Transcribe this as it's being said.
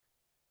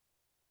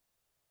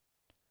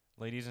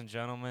Ladies and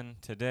gentlemen,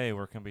 today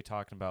we're going to be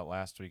talking about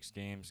last week's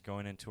games,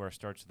 going into our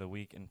starts of the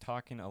week, and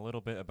talking a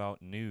little bit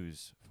about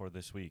news for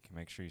this week.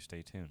 Make sure you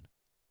stay tuned.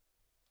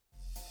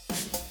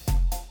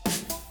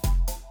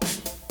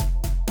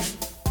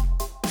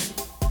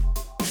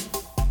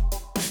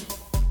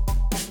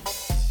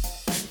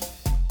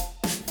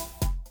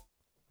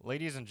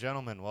 Ladies and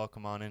gentlemen,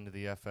 welcome on into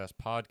the FS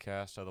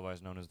Podcast,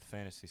 otherwise known as the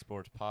Fantasy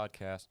Sports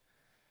Podcast.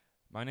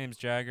 My name's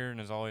Jagger, and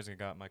as always, I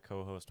got my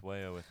co-host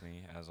Wayo with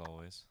me, as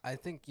always. I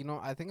think I'm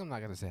not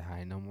going to say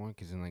hi no more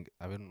because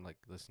I've been,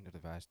 listening to the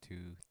past 2,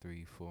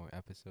 3, 4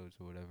 episodes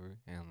or whatever,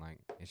 and,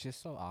 it's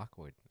just so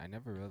awkward. I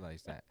never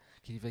realized that.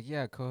 Cause you're like,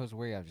 yeah, co-host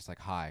Wayo, I'm just like,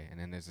 hi, and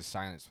then there's a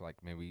silence for,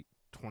 maybe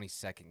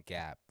 20-second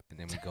gap, and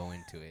then we go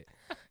into it.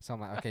 So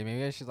I'm like, okay,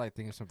 maybe I should,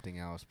 think of something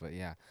else, but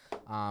yeah.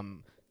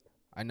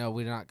 I know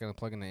we're not going to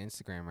plug in the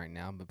Instagram right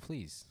now, but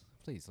please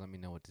let me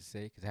know what to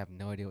say because I have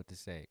no idea what to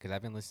say because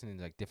I've been listening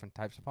to different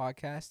types of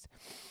podcasts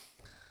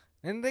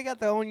and they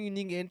got their own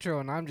unique intro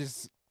and I'm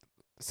just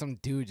some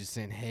dude just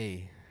saying,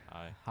 hey,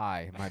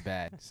 hi, my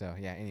bad. So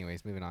yeah,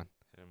 anyways, moving on.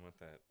 Hit him with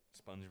that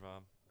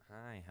SpongeBob.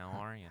 Hi, how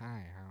are you?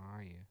 Hi, how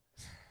are you?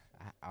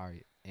 How are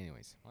you?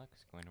 Anyways. Look,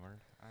 Squidward,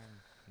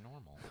 I'm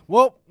normal.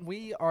 Well,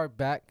 we are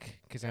back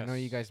because I know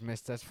you Yes. guys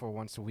missed us for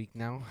once a week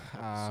now.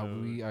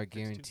 We are 62.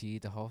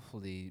 guaranteed to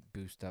hopefully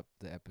boost up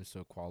the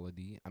episode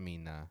quality. I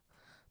mean,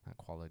 not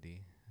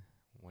quality.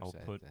 What's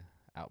Output. that?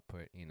 The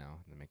output,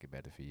 to make it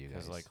better for you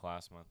guys. Because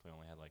last month we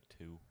only had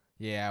 2.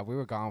 Yeah, we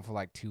were gone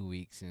for 2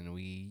 weeks and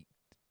we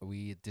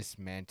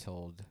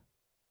dismantled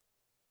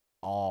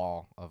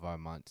all of our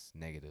months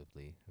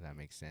negatively, if that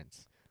makes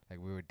sense.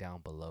 We were down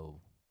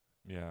below.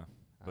 Yeah.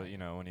 But,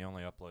 when you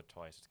only upload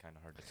twice, it's kind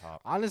of hard to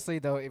top. Honestly,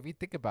 though, if you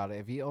think about it,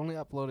 if you only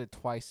uploaded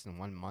twice in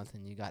 1 month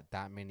and you got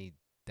that many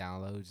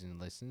downloads and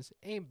listens,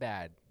 ain't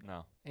bad.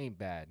 No. Ain't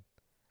bad.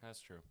 That's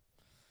true.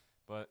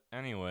 But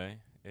anyway,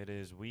 it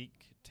is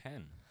week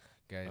 10.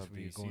 Guys, Of we're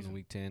the going to season.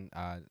 week 10.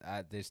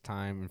 At this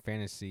time, in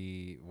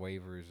fantasy,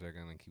 waivers are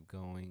going to keep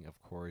going,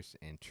 of course,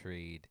 and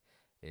trade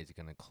is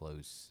going to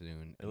close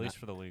soon. At least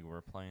for the league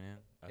we're playing in.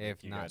 I think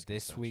If you not guys can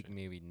this week,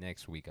 essentially- maybe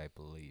next week, I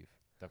believe,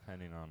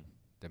 Depending on...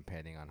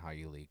 depending on how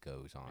your league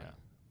goes on. Yeah.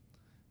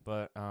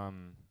 But,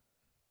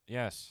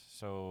 yes,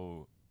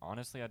 so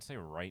honestly, I'd say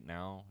right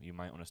now you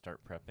might want to start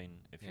prepping.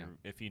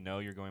 If you know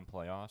you're going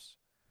playoffs,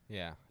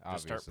 Yeah,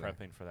 just obviously. start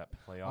prepping for that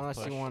playoff Unless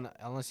push.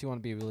 you want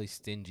to be really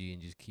stingy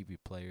and just keep your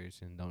players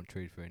and don't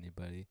trade for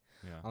anybody.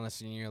 Yeah.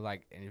 Unless you're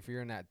and if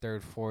you're in that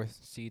 3rd,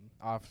 4th seed,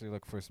 obviously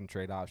look for some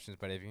trade options.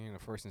 But if you're in the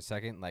 1st and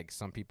 2nd, like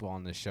some people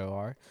on the show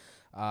are,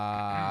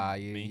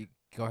 you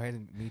go ahead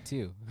and me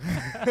too.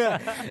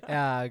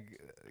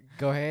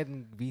 Go ahead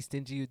and be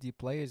stingy with your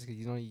players because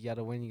you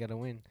gotta win. You gotta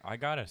win. I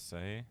gotta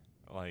say,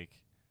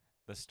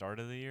 the start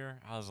of the year,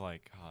 I was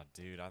like, oh,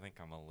 dude, I think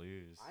I'm going to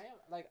lose.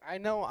 I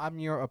know I'm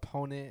your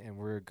opponent and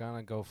we're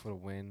gonna go for the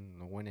win.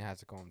 The winner has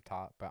to go on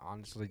top. But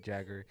honestly,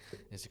 Jagger,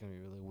 it's gonna be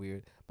really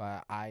weird.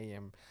 But I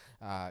am,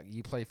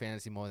 you play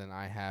fantasy more than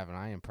I have, and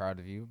I am proud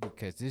of you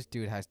because this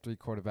dude has 3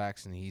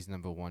 quarterbacks and he's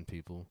number 1,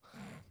 people.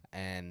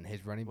 And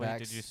his running Wait,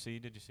 backs. did you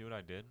see what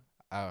I did?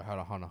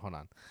 Hold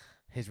on.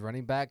 His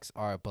running backs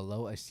are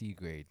below a C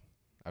grade.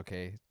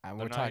 Okay, and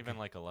They're we're not talking. even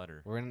like a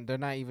letter. They're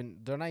not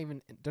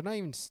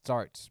even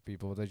starts,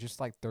 people. They're just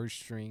 3rd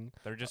string.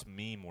 They're just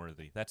meme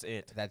worthy. That's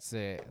it. That's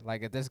it.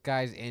 If this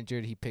guy's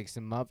injured, he picks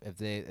him up. If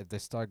the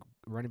star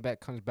running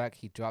back comes back,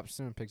 he drops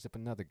him and picks up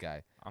another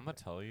guy. I'm going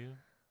to tell you,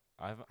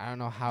 I don't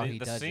know how he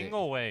does it. The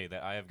single way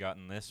that I have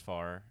gotten this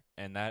far,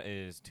 and that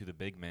is to the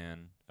big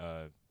man,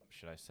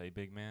 should I say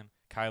big man?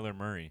 Kyler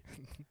Murray.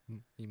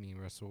 You mean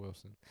Russell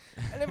Wilson?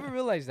 I never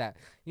realized that.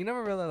 You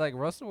never realize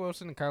Russell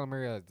Wilson and Kyler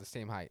Murray are the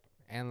same height.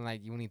 And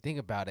when you think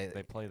about it,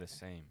 They play the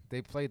same.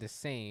 they play the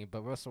same,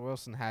 but Russell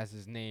Wilson has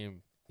his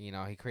name.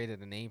 He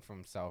created a name for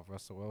himself,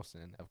 Russell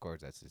Wilson. Of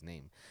course, that's his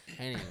name.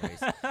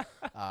 Anyways,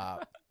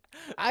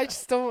 I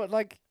just don't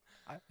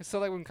So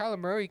when Kyler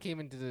Murray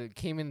came into the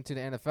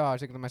NFL, I was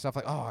thinking to myself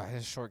oh,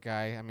 he's a short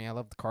guy. I mean, I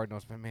love the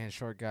Cardinals, but man,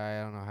 short guy.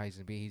 I don't know how he's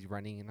gonna be. He's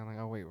running, and I'm like,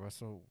 oh wait,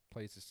 Russell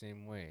plays the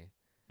same way.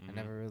 I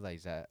never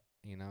realized that.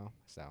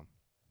 So.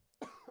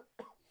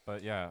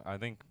 But yeah, I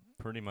think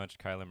pretty much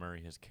Kyler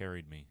Murray has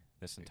carried me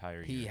this entire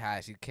year. He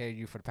has. He carried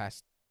you for the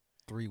past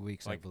 3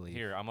 weeks, I believe.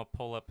 Here, I'm gonna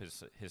pull up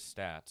his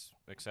stats,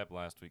 except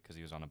last week because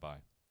he was on a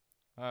bye.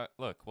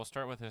 Look, we'll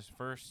start with his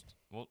first.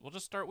 We'll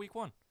just start week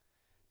 1.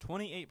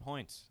 28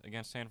 points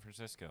against San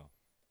Francisco.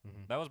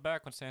 Mm-hmm. That was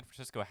back when San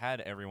Francisco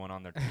had everyone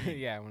on their team.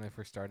 Yeah, when I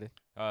first started.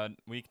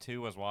 Week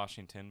 2 was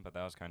Washington, but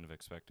that was kind of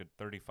expected.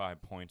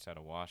 35 points out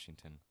of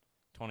Washington.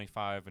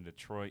 25 in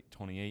Detroit,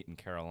 28 in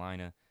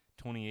Carolina,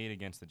 28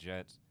 against the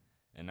Jets,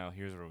 and now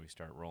here's where we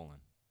start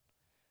rolling.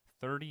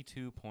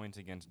 32 points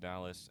against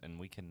Dallas, and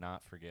we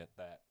cannot forget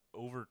that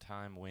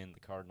overtime win the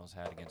Cardinals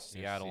had against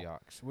Seattle.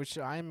 Seahawks, which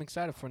I'm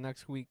excited for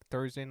next week,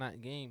 Thursday night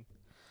game.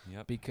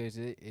 Yep. Because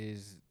it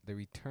is the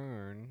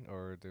return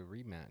or the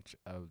rematch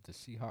of the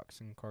Seahawks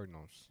and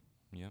Cardinals.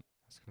 Yep.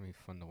 It's going to be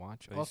fun to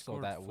watch. They Also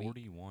scored that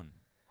 41. week.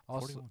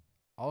 41.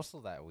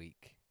 Also that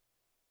week,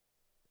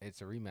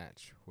 it's a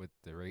rematch with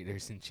the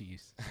Raiders and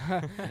Chiefs.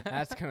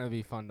 That's gonna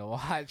be fun to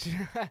watch.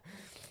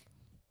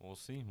 We'll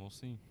see. We'll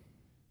see.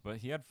 But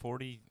he had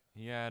 40.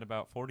 He had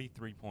about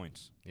 43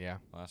 points Yeah,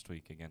 last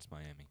week against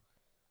Miami.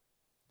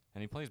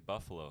 And he plays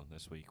Buffalo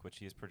this week, which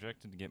he is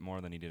projected to get more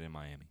than he did in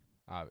Miami.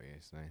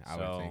 obviously, I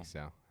would think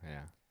so.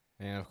 Yeah,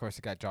 and of course,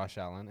 they got Josh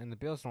Allen, and the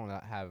Bills don't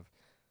have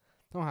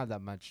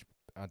that much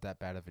that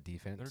bad of a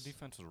defense. Their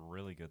defense was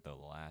really good though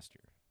last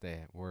year.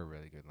 They were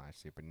really good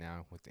last year, but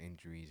now with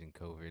injuries and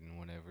COVID and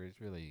whatever, it's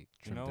really You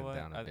trimmed know them what?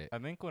 down a bit. I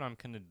think what I'm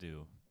gonna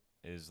do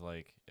is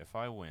like if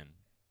I win,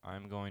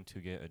 I'm going to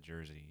get a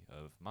jersey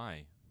of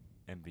my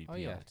MVP Oh on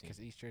yeah, the team. because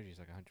each jersey is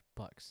like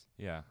 $100.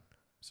 Yeah.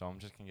 So I'm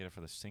just gonna get it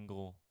for the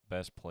single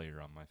best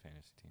player on my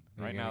fantasy team.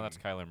 You're Right now, gonna that's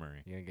Kyler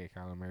Murray, You gonna get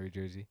Kyler Murray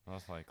jersey?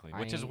 most likely. I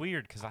Which is ain't-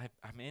 weird because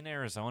I'm in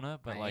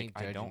Arizona, but I like ain't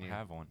I don't judging you.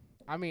 have one.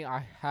 I mean,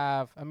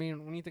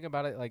 when you think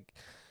about it, like,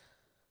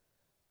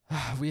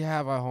 we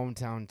have our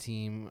hometown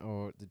team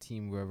or the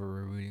team wherever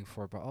we're rooting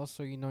for, but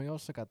also, you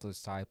also got those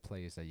side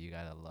plays that you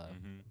gotta love.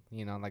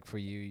 Like for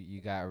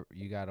you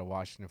got a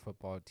Washington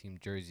football team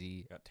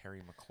jersey, Got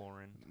Terry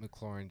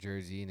McLaurin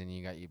jersey, and then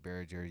you got your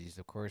Bear jerseys.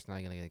 Of course, now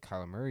you're gonna get a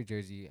Kyler Murray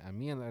jersey. And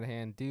me, on the other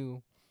hand,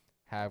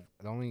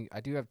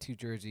 I do have two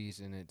jerseys,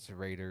 and it's the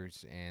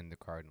Raiders and the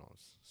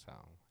Cardinals. So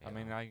I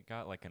mean, I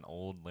got like an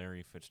old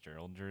Larry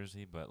Fitzgerald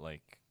jersey, but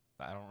like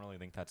I don't really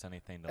think that's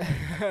anything to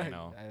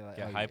like,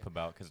 get hype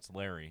about because it's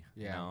Larry.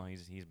 Yeah.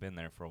 He's been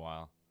there for a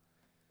while.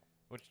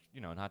 Which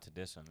not to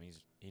diss him,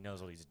 he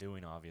knows what he's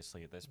doing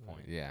obviously at this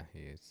point. Yeah,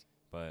 he is.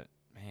 But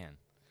man,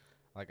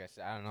 Like I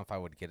said, I don't know if I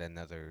would get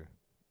another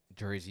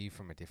jersey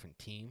from a different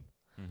team.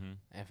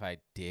 If I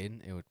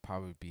did, it would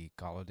probably be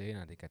Galladay, and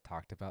I think I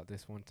talked about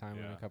this one time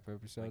in a couple I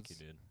episodes. think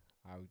you did.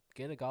 I would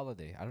get a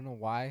Galladay. I don't know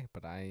why,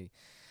 but I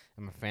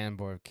am a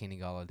fanboy of Kenny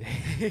Galladay.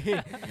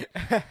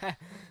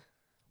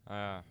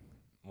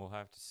 We'll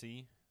have to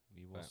see.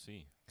 We will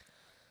see.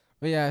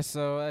 But yeah,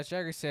 so as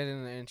Jagger said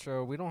in the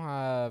intro, we don't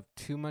have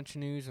too much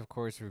news. Of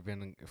course, we've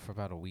been for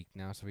about a week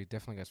now, so we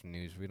definitely got some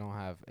news. We don't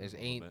have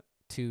ain't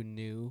too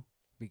new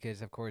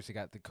because of course we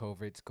got the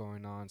COVIDs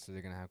going on, so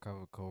they're gonna have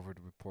COVID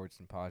reports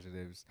and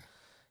positives,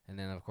 and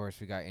then of course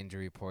we got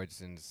injury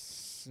reports and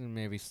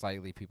maybe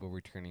slightly people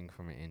returning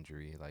from an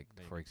injury, like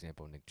for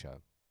example Nick Chubb.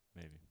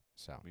 Maybe.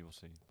 So we will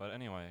see. But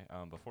anyway,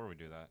 before we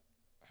do that,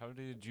 how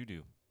did you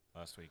do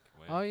last week?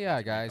 Oh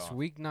yeah, guys,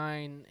 week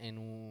 9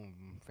 in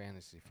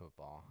fantasy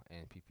football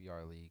and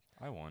PPR league.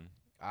 I won.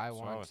 I so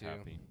won I was too.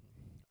 happy.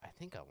 I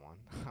think I won.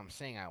 I'm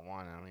saying I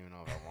won. I don't even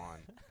know if I won.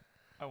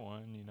 I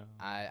won,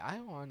 I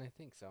won. I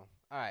think so.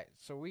 All right.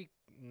 So week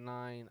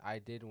 9, I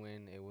did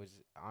win. It was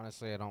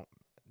honestly,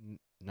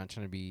 not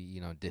trying to be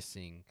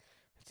dissing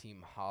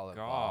Team Holla.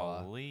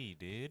 Golly,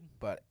 dude.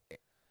 But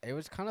it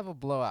was kind of a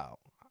blowout.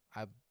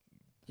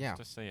 Just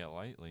to say it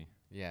lightly.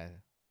 Yeah.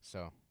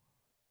 So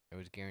it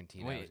was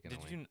guaranteed. Wait, I was gonna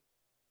win. did you?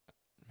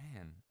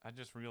 Man, I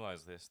just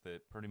realized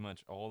that pretty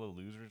much all the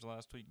losers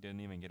last week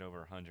didn't even get over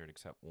 100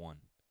 except one.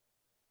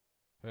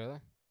 Really?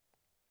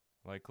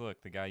 Like,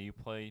 look, the guy you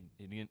played,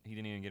 he didn't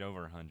even get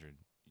over 100.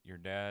 Your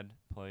dad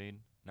played,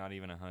 not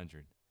even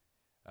 100.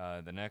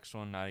 The next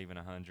one, not even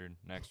 100.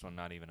 Next one,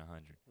 not even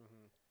 100.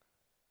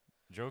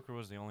 Joker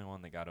was the only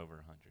one that got over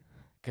 100.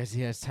 Because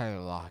he has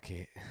Tyler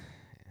Lockett.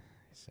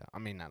 So I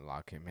mean, not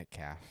Lockett,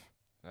 Metcalf.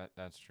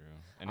 That's true.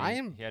 And I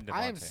am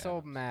Devontae so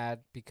Adams. mad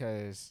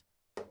because,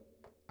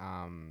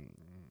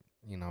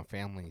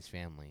 family's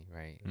family,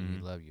 right? Mhm.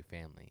 You love your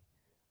family,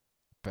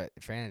 but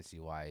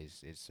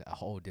fantasy-wise, it's a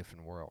whole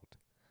different world.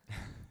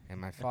 And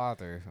my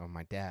father, or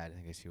my dad,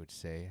 I guess you would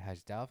say,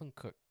 has Dalvin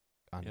Cook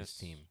on his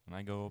team. And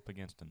I go up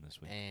against him this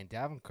week. And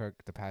Dalvin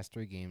Cook, the past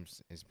 3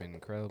 games, has been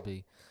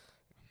incredibly,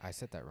 I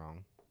said that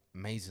wrong,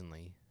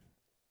 amazingly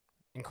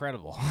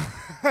incredible.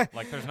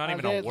 Like, there's not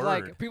even a word.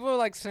 Like, people are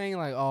like saying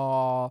like,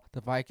 "Oh,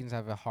 the Vikings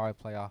have a hard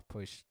playoff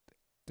push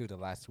through the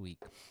last week,"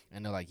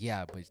 and they're like,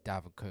 "Yeah, but it's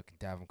Dalvin Cook, and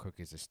Dalvin Cook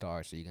is a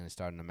star, so you're gonna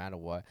start no matter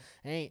what."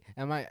 And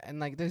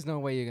there's no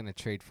way you're gonna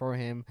trade for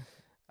him.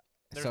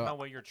 There's no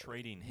way you're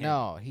trading him.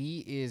 No,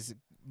 he is.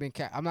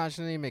 I'm not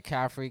saying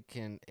McCaffrey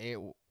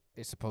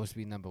is supposed to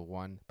be number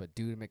 1, but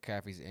due to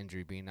McCaffrey's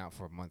injury being out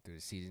for a month through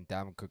the season,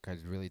 Dalvin Cook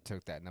has really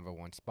took that number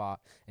 1 spot.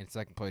 In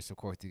second place, of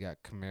course, you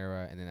got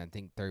Kamara, and then I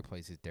think third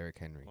place is Derrick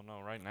Henry. Well, no,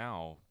 right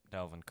now,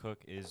 Dalvin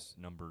Cook is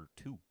number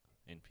 2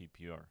 in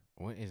PPR.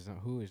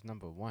 Who is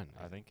number 1?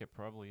 I think it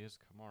probably is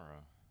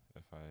Kamara,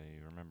 if I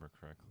remember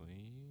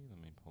correctly. Let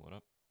me pull it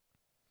up.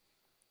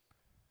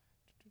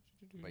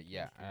 But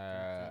yeah,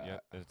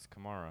 it's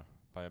Kamara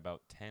by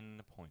about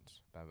 10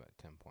 points. By about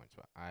 10 points.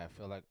 But I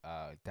feel like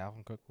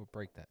Dalvin Cook will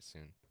break that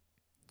soon.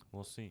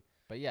 We'll see.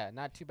 But yeah,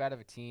 not too bad of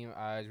a team.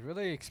 I was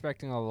really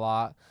expecting a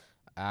lot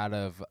out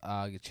of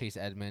Chase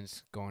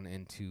Edmonds going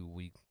into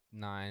week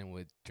 9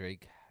 with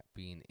Drake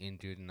being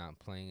injured and not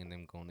playing, and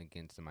them going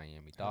against the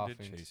Miami Dolphins.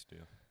 How did Chase do?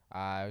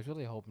 I was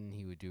really hoping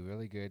he would do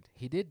really good.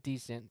 He did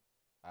decent.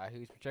 He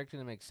was projected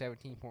to make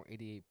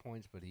 17.88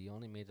 points, but he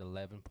only made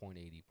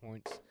 11.80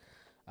 points.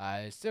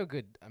 It's still a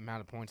good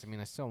amount of points. I mean,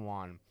 I still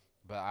won.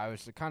 But I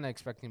was kind of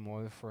expecting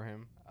more for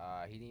him.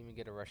 He didn't even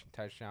get a rushing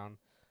touchdown,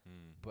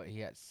 Mm. but he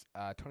had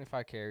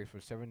 25 carries for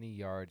 70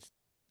 yards.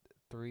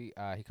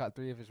 He caught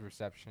 3 of his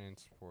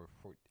receptions for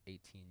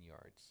 18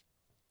 yards.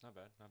 Not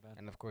bad, not bad.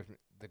 And of course,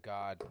 the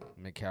God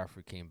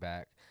McCaffrey came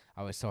back.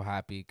 I was so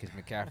happy because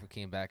McCaffrey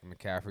came back, and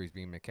McCaffrey's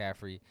being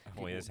McCaffrey.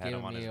 We just had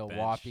him on me his a bench.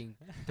 whopping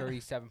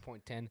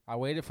 37.10. I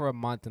waited for a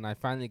month, and I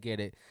finally get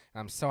it.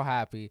 And I'm so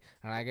happy.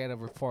 And I get a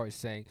report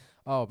saying,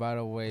 "Oh, by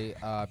the way,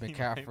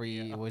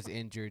 McCaffrey was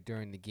injured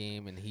during the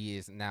game, and he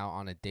is now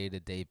on a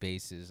day-to-day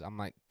basis." I'm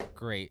like,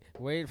 great.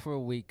 Waited for a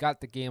week,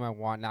 got the game I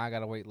want. Now I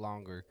gotta wait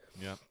longer.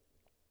 Yep.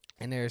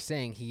 And they're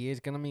saying he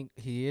is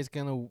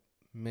gonna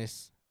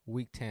miss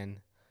week 10.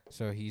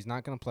 So he's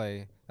not going to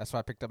play. That's why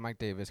I picked up Mike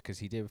Davis because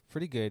he did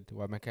pretty good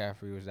while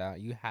McCaffrey was out.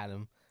 You had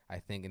him, I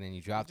think, and then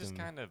you dropped He just him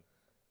kind of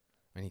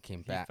when he came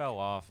he back. fell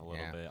off a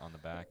little bit on the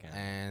back end.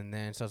 And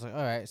then so I was like,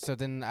 all right. So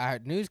then I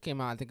heard news came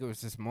out, I think it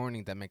was this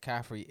morning, that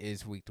McCaffrey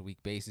is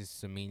week-to-week basis,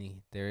 so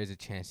meaning there is a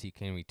chance he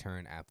can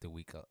return after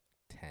week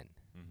 10.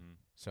 Mm-hmm.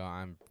 So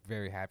I'm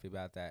very happy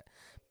about that.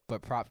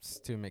 But props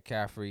to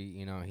McCaffrey.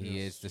 You know, he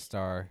is the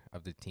star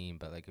of the team.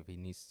 But, like, if he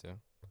needs to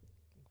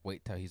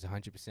wait till he's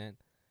 100%,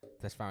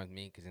 that's fine with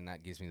me because then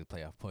that gives me the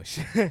playoff push.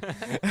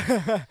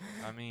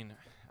 I mean,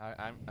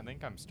 I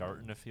think I'm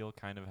starting to feel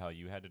kind of how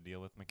you had to deal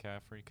with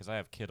McCaffrey because I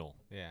have Kittle.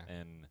 Yeah.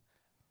 And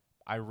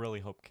I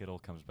really hope Kittle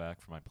comes back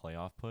for my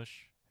playoff push.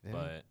 Yeah.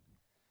 But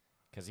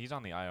because he's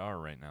on the IR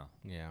right now.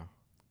 Yeah.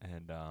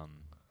 And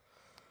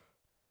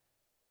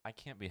I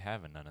can't be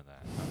having none of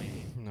that. I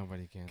mean,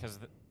 nobody can. Because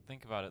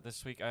think about it.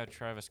 This week I had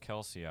Travis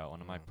Kelce out,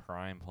 one of my Mm.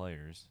 prime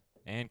players.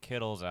 And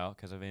Kittle's out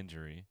because of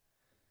injury.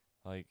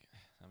 Like,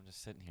 I'm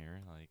just sitting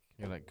here like.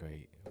 You're like,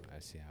 great. I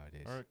see how it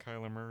is. All right,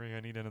 Kyler Murray, I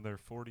need another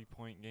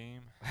 40-point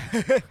game.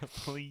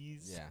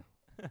 Please.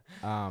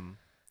 Yeah.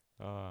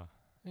 Uh,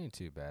 Ain't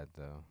too bad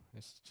though.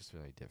 It's just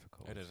really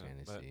difficult. it with isn't.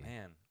 fantasy. But,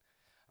 man,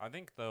 I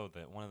think, though,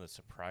 that one of the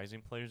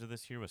surprising players of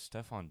this year was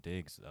Stephon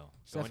Diggs, though.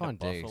 Going to Stephon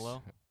Diggs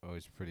Buffalo,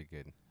 was pretty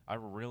good. I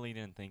really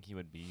didn't think he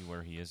would be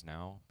where he is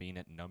now, being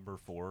at number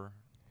 4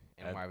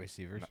 And wide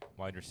receivers.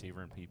 wide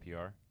receiver in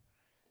PPR.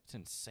 It's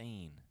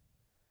insane.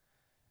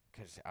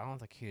 Because I don't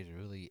think he was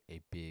really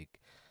a big.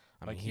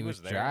 I Like, mean, he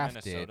was there in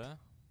drafted, Minnesota.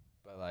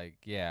 but like,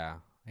 yeah,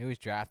 he was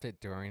drafted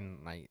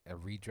during like a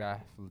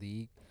redraft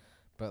league,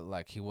 but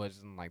like he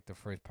wasn't like the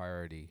first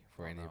priority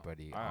for Oh, no.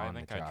 anybody I on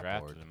think the I draft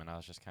drafted board. him, and I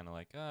was just kind of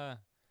like, I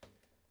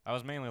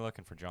was mainly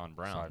looking for John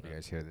Brown. Sorry if you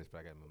guys hear this, but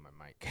I gotta move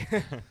my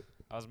mic.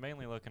 I was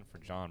mainly looking for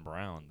John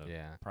Brown, the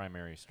Yeah,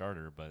 primary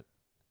starter, but,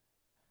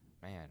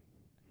 man,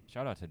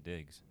 shout out to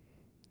Diggs.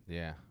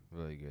 yeah,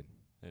 really good.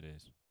 It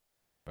is.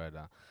 But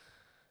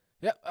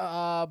yep.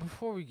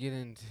 Before we get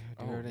into, do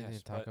you Oh, have anything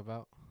yes, to talk but-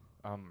 about?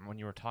 When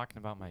you were talking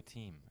about my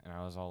team, and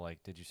I was all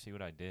like, did you see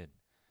what I did?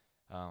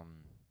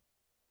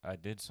 I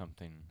did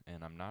something,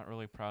 and I'm not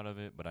really proud of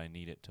it, but I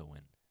need it to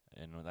win.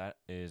 And that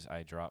is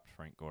I dropped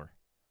Frank Gore.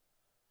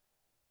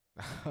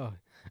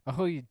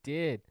 Oh, you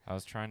did. I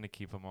was trying to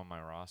keep him on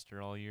my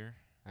roster all year.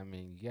 I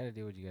mean, you gotta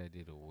do what you gotta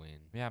do to win.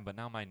 Yeah, but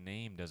now my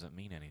name doesn't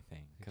mean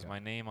anything because Yeah. my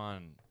name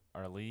on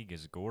our league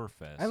is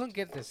Gorefest. I don't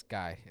get this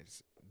guy.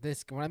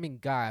 When I mean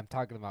guy, I'm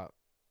talking about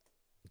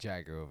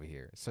Jagger over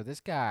here. So this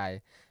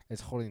guy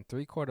is holding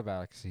 3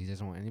 quarterbacks. He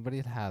doesn't want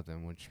anybody to have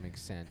them, which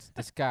makes sense.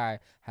 This guy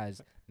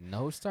has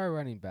no star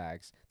running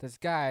backs. This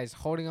guy is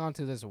holding on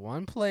to this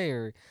one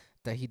player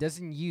that he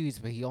doesn't use,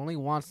 but he only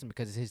wants him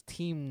because it's his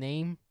team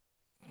name,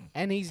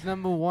 and he's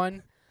number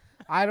 1.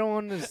 I don't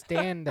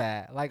understand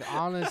that. Like,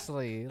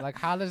 honestly, like,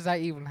 how does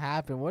that even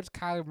happen? What's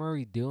Kyler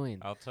Murray doing?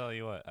 I'll tell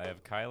you what. I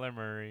have Kyler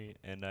Murray,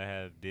 and I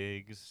have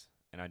Diggs,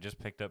 and I just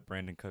picked up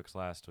Brandon Cooks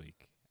last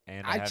week.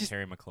 And I have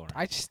Terry McLaurin.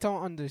 I just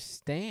don't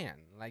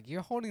understand. Like,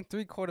 you're holding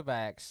 3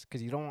 quarterbacks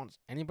because you don't want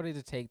anybody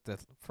to take the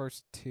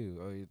first 2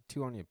 or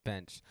 2 on your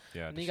bench.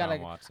 Yeah, And Deshaun you got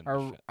like Watson.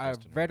 a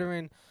Justin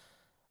veteran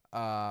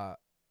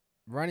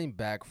running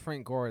back,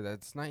 Frank Gore,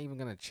 that's not even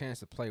going to chance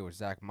to play with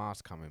Zach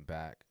Moss coming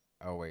back.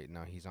 Oh, wait,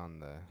 no, he's on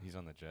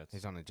the Jets.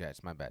 He's on the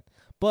Jets, my bad.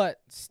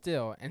 But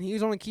still, and he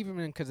was only keeping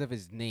him because of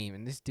his name,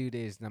 and this dude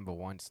is number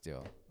 1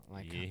 still.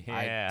 Like,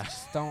 Yeah. I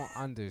just don't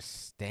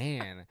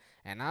understand.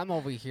 And I'm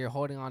over here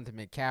holding on to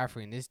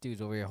McCaffrey, and this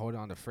dude's over here holding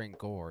on to Frank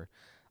Gore.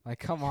 Like,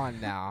 come on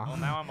now. Well,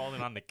 now I'm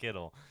holding on to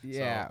Kittle.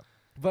 Yeah.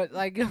 But,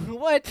 like,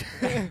 what?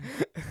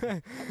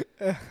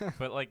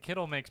 But, like,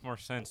 Kittle makes more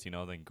sense,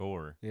 than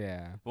Gore.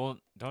 Yeah. Well,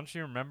 don't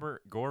you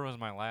remember Gore was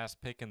my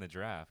last pick in the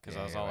draft? Because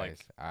I was all like,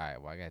 all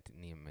right, well, I got to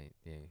name my,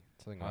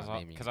 something about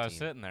naming because your I was team.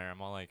 sitting there,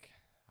 I'm all like,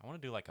 I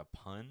want to do like a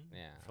pun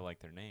Yeah. for like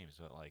their names,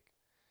 but like,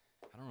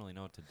 I don't really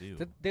know what to do.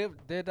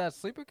 Did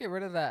Sleeper get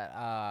rid of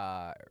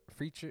that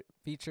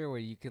feature where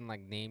you can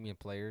like name your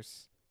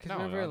players? No,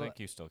 remember I think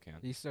you still can.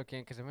 you still can.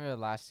 Because remember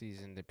last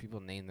season, the people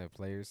named their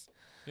players.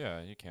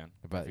 Yeah, you can.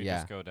 But if you yeah.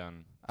 just go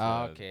down.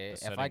 Oh, To okay. the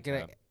If I settings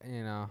get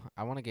tab.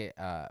 I want to get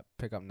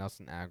pick up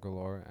Nelson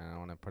Aguilar and I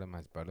want to put him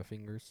as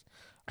Butterfingers,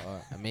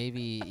 or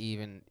maybe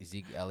even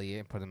Zeke Elliott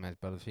and put him as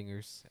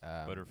Butterfingers.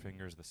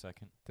 Butterfingers the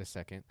second. The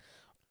second,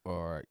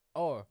 or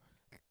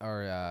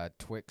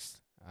Twix.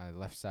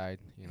 left side,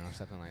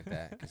 something like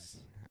that. 'Cause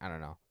I don't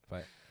know,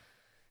 but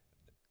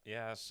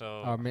Yeah, I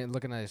so mean,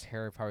 looking at his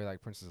hair, probably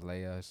like Princess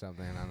Leia or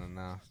something. I don't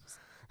know.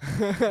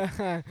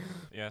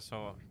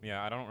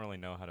 yeah, I don't really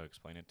know how to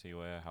explain it to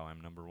you how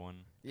I'm number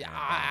one. Yeah,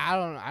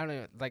 And, I don't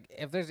even, like,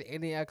 if there's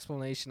any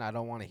explanation, I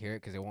don't want to hear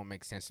it because it won't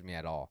make sense to me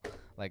at all.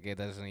 Like, it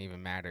doesn't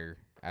even matter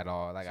at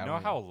all. Like, do I you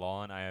don't know how even,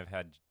 long I have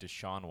had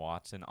Deshaun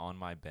Watson on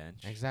my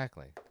bench?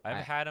 exactly. I've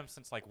I, had him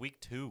since like week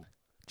 2.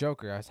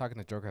 Joker, I was talking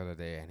to Joker the other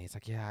day, and he's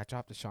like, "Yeah, I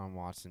dropped Deshaun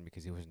Watson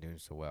because he wasn't doing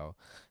so well.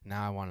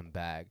 Now I want him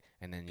back."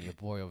 And then your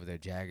boy over there,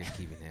 Jag, is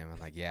keeping him. I'm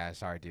like, "Yeah,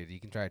 sorry, dude. You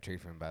can try to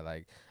trade for him, but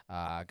like,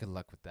 good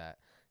luck with that."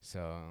 So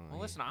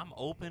Well, listen, I'm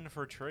open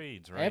for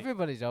trades, right?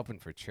 everybody's open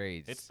for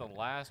trades. It's the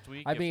last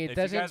week. I mean, if it you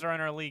guys doesn't. are in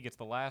our league, it's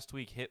the last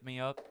week. Hit me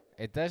up.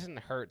 It doesn't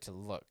hurt to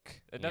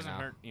look. It doesn't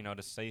hurt,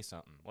 to say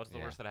something. What's the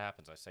Yeah. worst that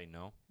happens? I say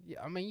no.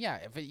 Yeah, I mean, yeah.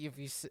 If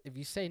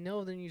you say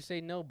no, then you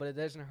say no, but it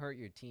doesn't hurt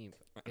your team.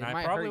 And It I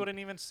might probably hurt- wouldn't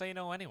even say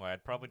no anyway.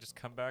 I'd probably just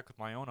come back with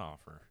my own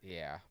offer.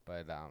 Yeah,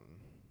 but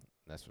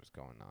that's what's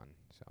going on.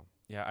 So,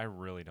 Yeah, I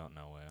really don't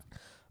know.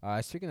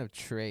 speaking of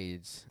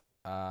trades,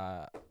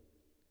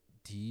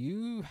 do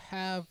you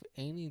have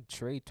any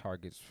trade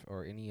targets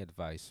or any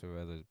advice for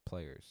other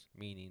players?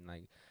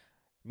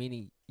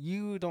 Meaning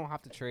you don't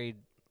have to trade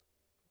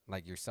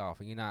like yourself,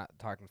 and you're not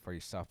talking for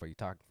yourself, but you're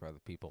talking for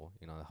other people,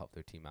 to help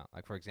their team out.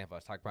 Like, for example, I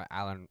was talking about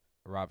Allen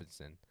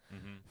Robinson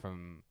Mm-hmm.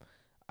 from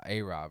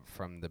A-Rob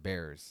from the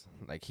Bears.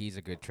 Like, he's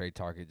a good trade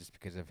target just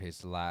because of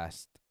his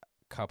last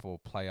couple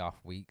playoff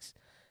weeks,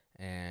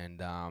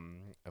 and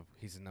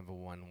he's the number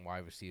one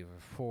wide receiver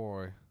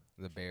for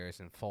the Bears,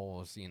 and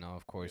Foles,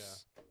 of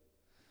course.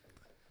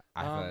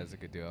 I thought that was a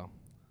good deal.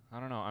 I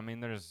don't know. I mean,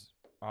 there's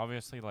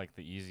obviously like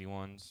the easy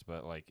ones,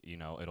 but like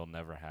it'll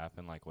never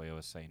happen. Like Waya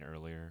was saying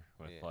earlier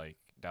with like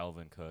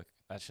Dalvin Cook,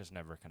 that's just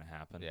never gonna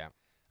happen. Yeah.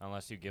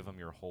 Unless you give him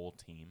your whole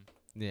team.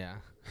 Yeah.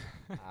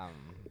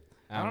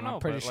 I don't know, I'm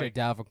pretty but, sure like-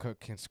 Dalvin Cook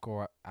can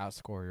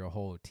outscore your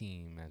whole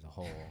team as a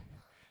whole.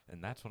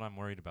 And that's what I'm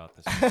worried about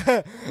this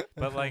week.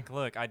 But like,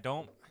 look, I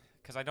don't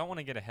want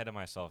to get ahead of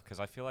myself because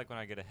I feel like when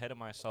I get ahead of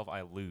myself,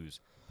 I lose.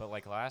 But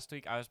like last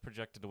week, I was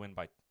projected to win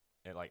by,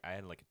 I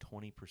had like a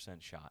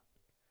 20% shot.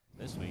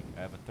 This week,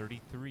 I have a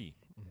 33.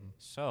 Mm-hmm.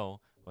 So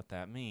what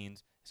that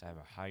means is I have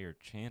a higher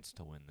chance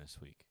to win this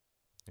week.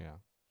 Yeah.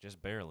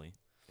 Just barely.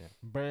 Yeah.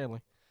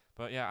 Barely.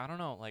 But yeah, I don't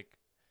know. Like,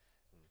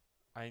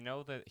 I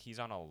know that he's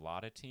on a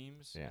lot of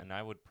teams, and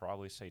I would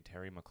probably say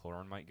Terry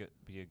McLaurin might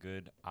be a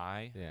good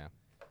eye. Yeah.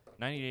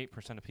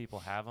 98% of people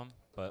have him,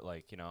 but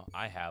like,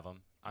 I have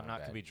him. I'm not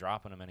going to be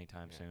dropping him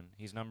anytime soon.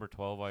 He's number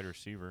 12 wide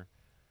receiver.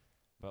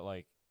 But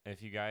like,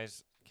 if you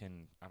guys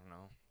can, I don't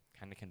know,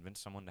 kind of convince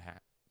someone to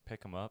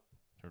pick him up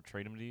or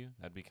trade him to you,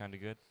 that'd be kind of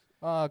good.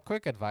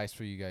 Quick advice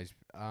for you guys.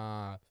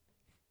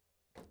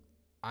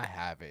 I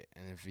have it,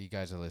 and if you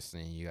guys are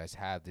listening, you guys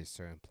have this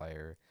certain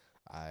player.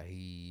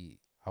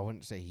 I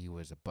wouldn't say he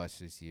was a bust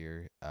this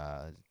year.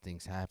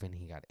 Things happened.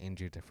 He got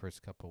injured the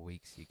first couple of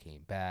weeks. He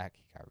came back.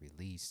 He got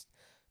released.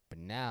 But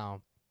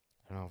now,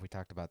 I don't know if we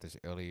talked about this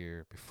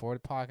earlier before the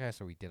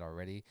podcast or we did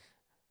already.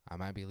 I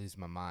might be losing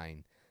my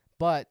mind.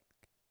 But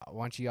I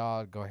want you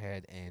all to go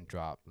ahead and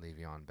drop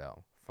Le'Veon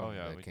Bell from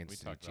the we Kansas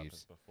City talked about Chiefs.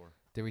 this before.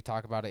 Did we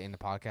talk about it in the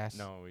podcast?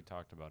 No, we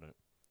talked about it.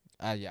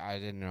 Yeah, I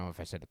didn't know if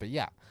I said it, but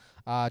yeah,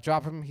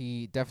 drop him.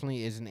 He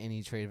definitely isn't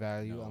any trade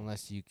value No.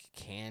 unless you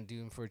can do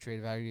him for a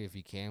trade value. If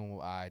you can,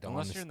 well, I don't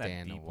Unless you're in that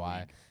understand deep why.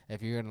 league.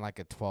 If you're in like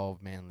a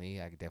 12-man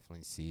league, I could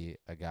definitely see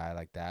a guy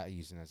like that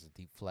using as a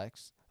deep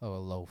flex or a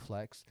low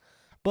flex.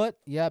 But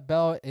yeah,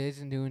 Bell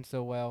isn't doing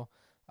so well.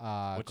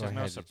 Which go is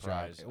no ahead and drop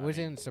surprise. it. It I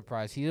wasn't mean- a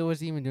surprise. He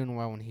wasn't even doing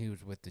well when he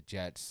was with the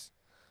Jets.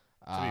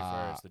 To be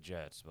fair, it's the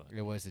Jets, but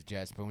It was the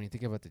Jets, but when you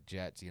think about the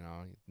Jets,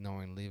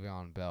 knowing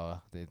Le'Veon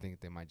Bell, they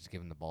think they might just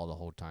give him the ball the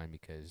whole time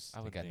because I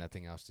they would got think.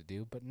 nothing else to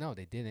do. But no,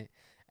 they didn't,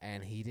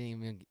 and he didn't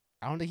even.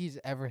 I don't think he's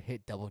ever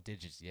hit double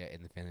digits yet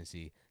in the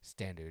fantasy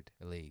standard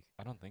league.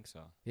 I don't think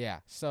so. Yeah,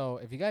 so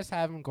if you guys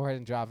have him, go ahead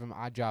and drop him.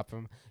 I drop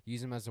him.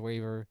 Use him as a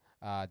waiver.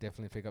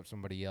 Definitely pick up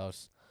somebody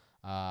else.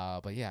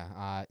 But yeah,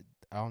 I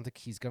don't think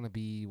he's gonna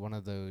be one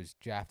of those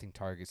drafting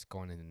targets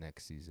going into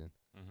next season.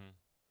 Mm-hmm.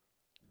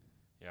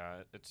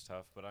 Yeah, it's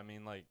tough, but I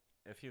mean, like,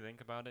 if you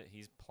think about it,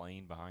 he's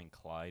playing behind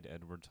Clyde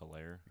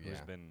Edwards-Helaire, who's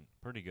Yeah. been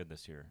pretty good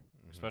this year,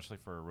 Mhm. especially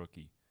for a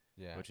rookie,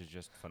 Yeah. which is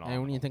just phenomenal.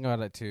 And when you think about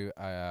it too,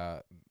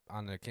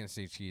 on the Kansas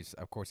City Chiefs,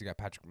 of course you got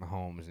Patrick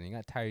Mahomes and you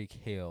got Tyreek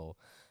Hill,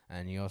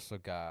 and you also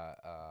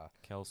got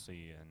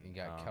Kelsey and you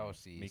got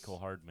Kelsey, Mecole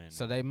Hardman.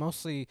 so they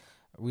mostly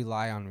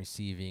rely on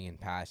receiving and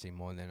passing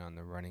more than on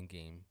the running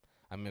game.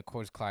 I mean, of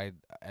course,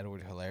 Clyde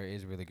Edwards-Helaire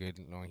is really good,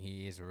 knowing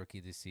he is a rookie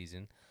this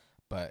season.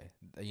 But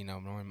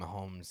knowing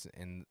Mahomes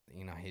and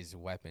his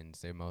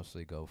weapons, they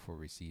mostly go for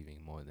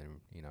receiving more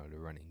than the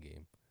running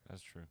game.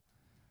 That's true.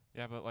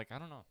 Yeah, but like I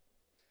don't know,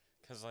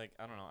 cause like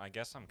I don't know. I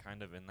guess I'm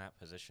kind of in that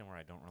position where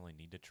I don't really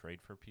need to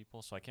trade for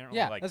people, so I can't really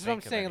Yeah, like. that's what I'm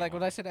think of saying. Like what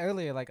anyone. I said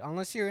earlier, like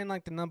unless you're in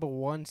like the number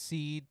 1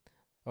 seed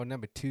or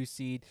number 2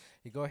 seed,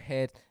 you go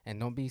ahead and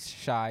don't be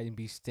shy and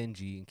be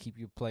stingy and keep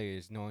your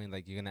players knowing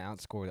like you're gonna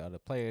outscore the other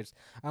players,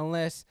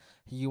 unless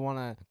you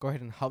wanna go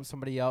ahead and help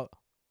somebody out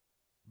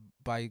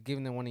by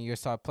giving them one of your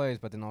star players,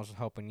 but then also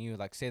helping you.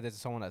 Like, say there's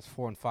someone that's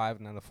 4-5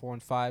 and another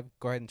 4-5,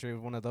 go ahead and trade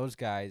one of those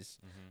guys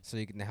so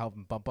you can help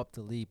them bump up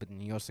the league. But then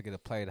you also get a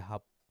player to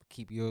help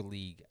keep your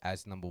league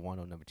as number 1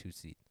 or number 2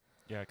 seed.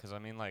 Yeah, because I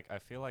mean, like, I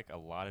feel like a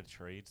lot of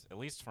trades, at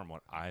least from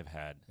what I've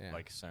had, Yeah.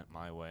 like, sent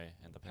my way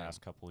in the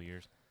past couple of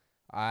years.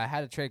 I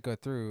had a trade go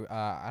through.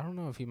 I don't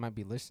know if he might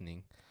be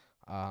listening,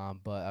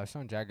 but I was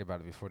telling Jagger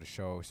about it before the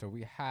show. So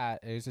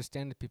it was a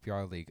standard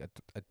PPR league,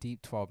 a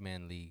deep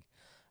 12-man league.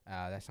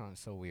 That sounds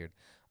so weird.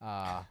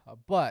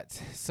 But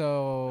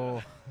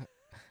so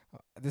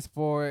this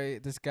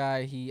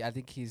guy, I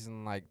think he's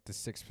in like the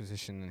 6th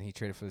position, and he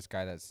traded for this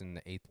guy that's in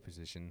the 8th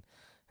position,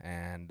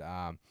 and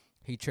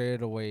he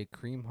traded away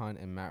Kareem Hunt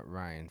and Matt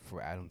Ryan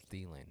for Adam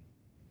Thielen.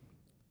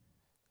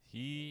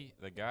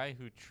 The guy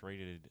who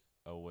traded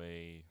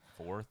away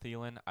for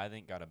Thielen, I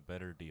think got a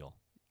better deal.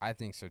 I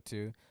think so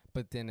too.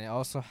 But then it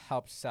also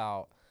helps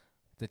out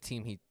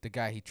the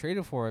guy he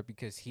traded for it,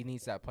 because he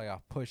needs that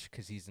playoff push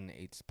because he's in the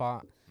 8th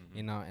spot,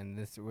 and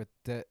this with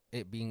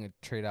it being a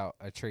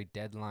trade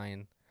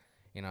deadline,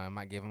 it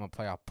might give him a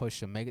playoff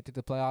push to make it to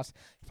the playoffs.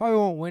 He probably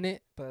won't win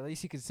it, but at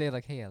least he could say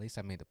like, hey, at least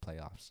I made the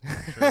playoffs.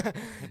 True.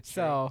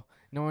 So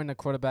knowing the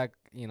quarterback,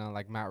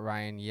 like Matt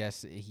Ryan,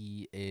 yes,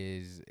 he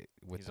is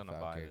He's on a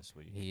bye this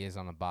week. He is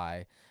on a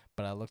bye,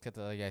 but I looked at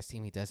the other guy's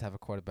team. He does have a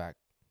quarterback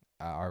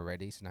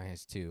already, so now he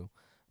has 2,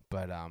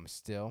 but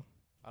still.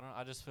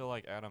 I just feel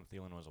like Adam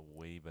Thielen was a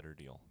way better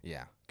deal.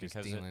 Yeah, because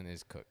Thielen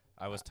is cooked.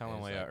 I was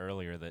telling Leia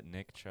earlier that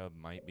Nick Chubb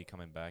might be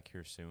coming back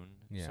here soon.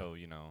 Yeah. So,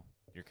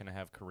 you're going to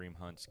have Kareem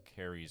Hunt's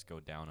carries go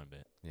down a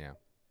bit. Yeah.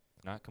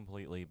 Not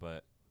completely,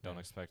 but don't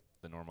expect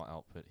the normal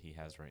output he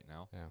has right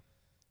now. Yeah.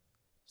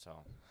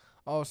 So.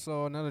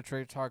 Also, another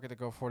trade target to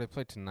go for. They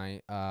played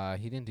tonight.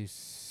 He didn't do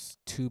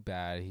too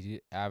bad.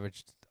 He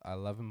averaged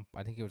 11.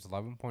 I think it was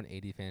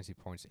 11.80 fantasy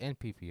points in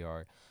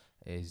PPR.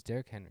 Is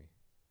Derrick Henry?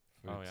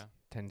 Oh, yeah.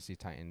 Tennessee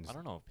Titans. I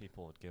don't know if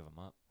people would give him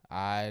up.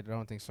 I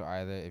don't think so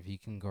either. If you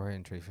can go ahead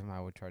and trade for him, I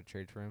would try to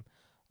trade for him.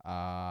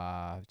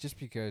 Just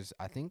because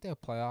I think their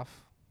playoff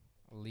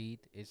lead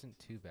isn't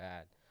too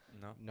bad.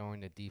 No.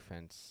 Knowing the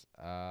defense.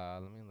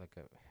 Let me look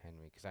at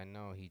Henry, because I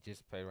know he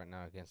just played right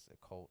now against the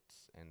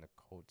Colts, and the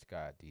Colts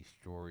got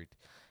destroyed.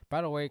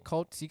 By the way,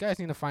 Colts, you guys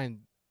need to find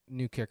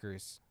new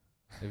kickers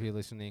if you're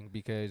listening,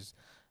 because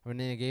when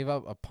they gave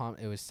up a punt,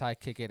 it was side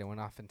kick it. It went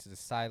off into the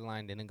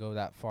sideline. Didn't go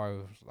that far. It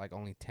was like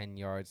only 10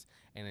 yards,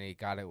 and they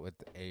got it with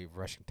a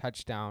rushing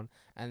touchdown.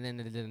 And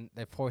then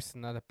they forced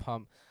another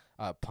punt,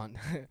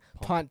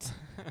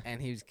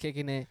 and he was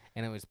kicking it,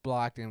 and it was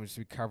blocked, and it was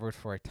recovered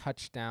for a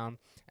touchdown.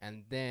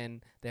 And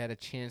then they had a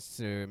chance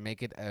to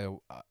make it a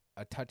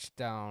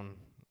touchdown,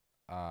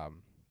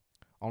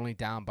 only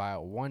down by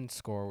 1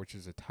 score, which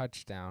is a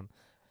touchdown,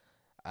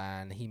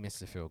 and he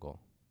missed the field goal.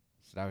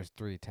 So that was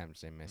 3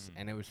 attempts they missed,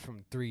 and it was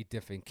from 3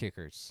 different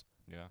kickers.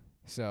 Yeah.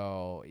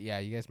 So, yeah,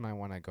 you guys might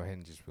want to go ahead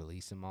and just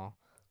release them all.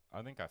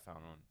 I think I found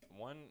one.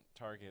 One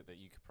target that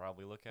you could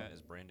probably look at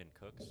is Brandon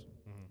Cooks.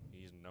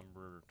 He's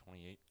number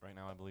 28 right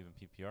now, I believe, in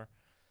PPR.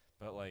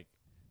 But, like,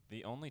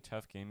 the only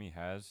tough game he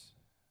has,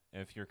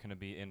 if you're going to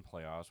be in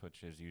playoffs,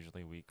 which is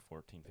usually week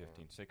 14,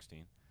 15,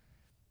 16,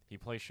 he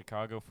plays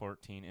Chicago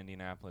 14,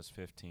 Indianapolis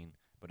 15.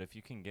 But if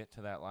you can get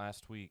to that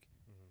last week,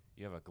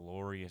 you have a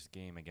glorious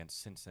game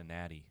against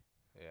Cincinnati.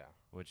 Yeah.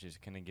 Which is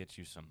going to get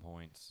you some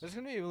points. It's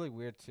going to be really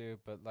weird, too.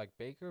 But, like,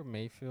 Baker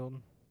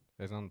Mayfield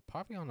is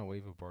probably on the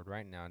waiver board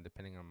right now,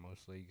 depending on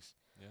most leagues.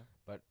 Yeah.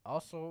 But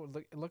also,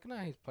 looking at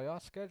his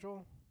playoff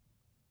schedule,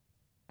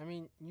 I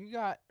mean, you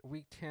got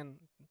week 10,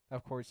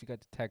 of course, you got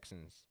the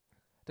Texans.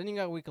 Then you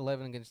got week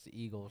 11 against the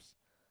Eagles.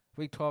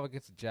 Week 12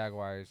 against the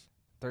Jaguars.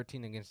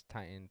 13 against the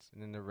Titans.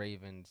 And then the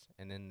Ravens.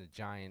 And then the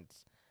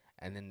Giants.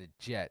 And then the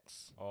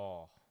Jets.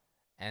 Oh.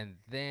 And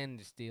then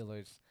the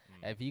Steelers.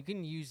 If you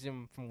can use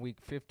them from week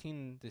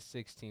 15 to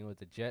 16 with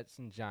the Jets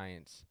and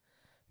Giants,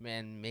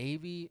 man,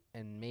 maybe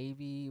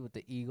with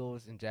the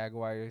Eagles and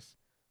Jaguars,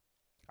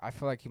 I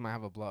feel like you might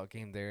have a blowout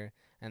game there,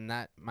 and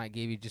that might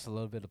give you just a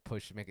little bit of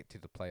push to make it to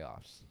the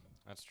playoffs.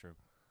 That's true.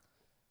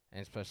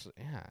 And especially,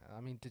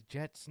 I mean, the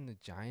Jets and the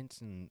Giants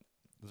and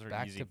those are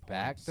back easy to points.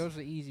 back, those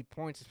are easy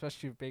points,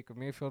 especially if Baker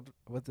Mayfield,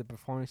 with the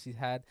performance he's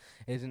had,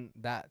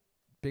 isn't that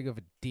big of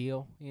a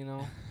deal,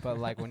 But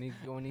like when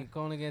you're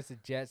going against the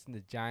Jets and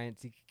the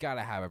Giants, you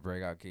gotta have a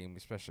breakout game,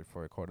 especially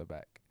for a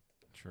quarterback.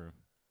 True.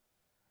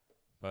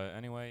 But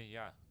anyway,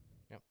 yeah.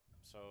 Yep.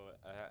 So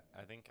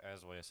I think,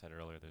 as Leia said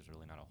earlier, there's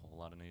really not a whole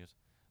lot of news.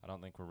 I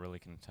don't think we're really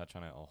going to touch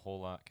on it a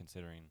whole lot,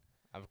 considering.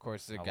 Of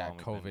course, they how got long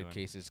we've been COVID doing.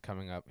 cases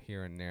coming up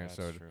here and there, That's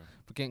so true.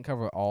 we can't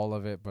cover all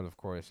of it. But of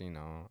course,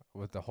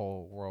 with the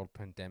whole world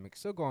pandemic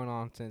still going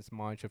on since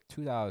March of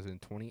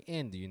 2020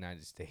 in the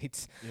United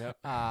States, Yep.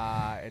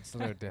 it's a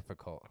little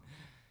difficult.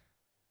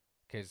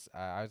 Because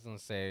I was gonna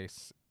say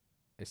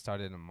it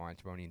started in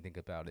March, but when you think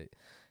about it,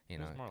 It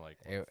was more like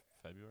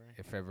February.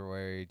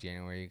 February,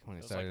 January, when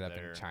it Feels started like up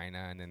in there.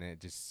 China, and then it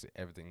just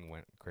everything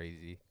went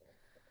crazy.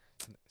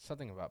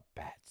 Something about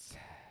bats.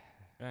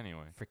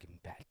 Anyway,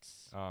 Freaking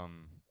bats.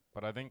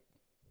 but I think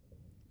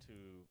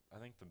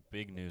the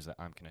big news that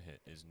I'm gonna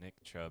hit is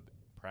Nick Chubb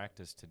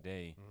practiced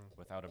today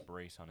without a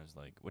brace on his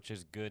leg, which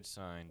is good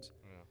signs.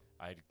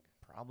 Yeah. I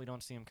probably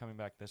don't see him coming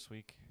back this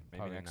week, maybe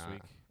Probably next not.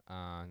 week.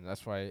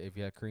 That's why if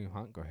you have Kareem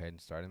Hunt, go ahead and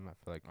start him. I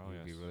feel like Oh,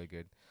 he'd be yes. really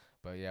good.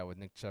 But yeah, with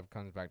Nick Chubb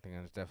comes back, they're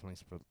gonna definitely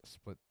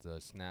split the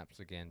snaps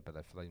again. But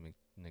I feel like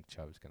Nick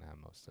Chubb's gonna have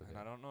most of And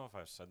I it. don't know if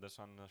I've said this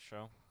on the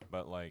show,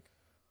 but like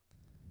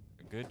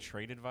good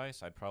trade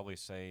advice, I'd probably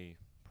say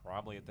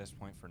probably at this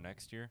point for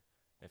next year,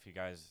 if you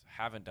guys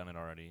haven't done it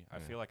already. I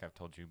Yeah. feel like I've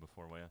told you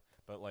before, Waya,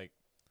 but like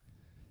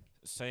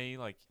say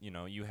like,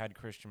 you had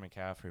Christian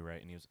McCaffrey, right,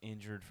 and he was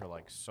injured for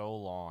like so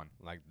long.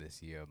 Like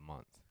this year,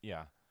 month.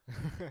 Yeah.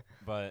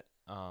 But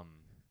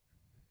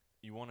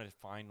you want to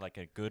find like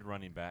a good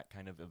running back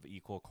kind of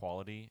equal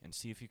quality and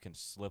see if you can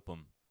slip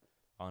them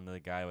onto the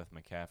guy with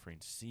McCaffrey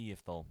and see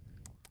if they'll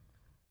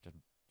just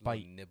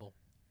bite, nibble.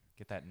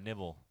 get that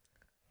nibble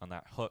on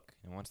that hook.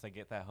 And once they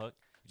get that hook,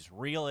 you just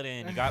reel it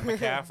in. You got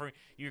McCaffrey.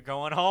 You're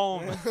going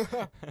home.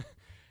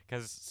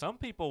 Because some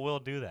people will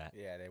do that.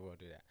 Yeah, they will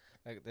do that.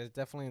 Like, there's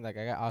definitely I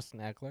got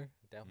Austin Eckler.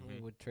 Definitely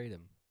Mhm. would trade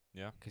him.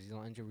 Yeah. Because he's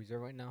on injured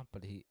reserve right now.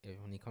 But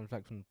when he comes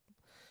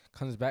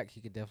back,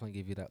 he could definitely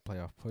give you that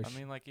playoff push. I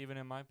mean, like, even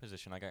in my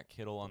position, I got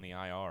Kittle on the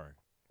IR.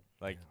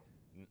 Like,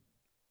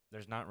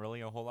 there's not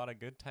really a whole lot of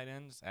good tight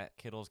ends at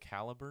Kittle's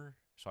caliber,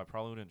 so I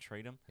probably wouldn't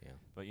trade him. Yeah.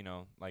 But,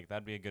 like,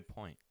 that'd be a good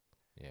point.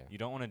 Yeah. You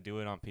don't want to do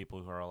it on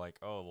people who are like,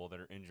 oh, well,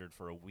 they're injured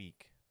for a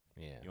week.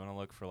 Yeah. You want to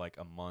look for, like,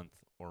 a month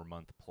or a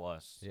month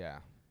plus Yeah.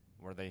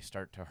 where they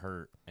start to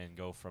hurt and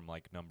go from,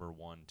 like, number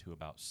 1 to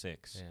about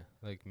 6. Yeah.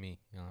 Like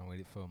me. I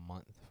waited for a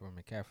month for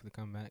McCaffrey to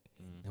come back.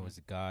 Mhm. It was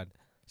God.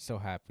 So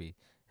happy.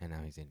 And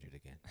now he's injured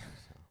again.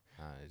 So,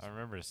 I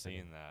remember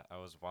seeing that. I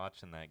was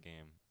watching that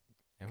game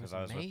it because was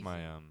I was amazing. with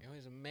my It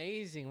was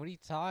amazing. What are you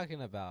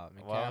talking about?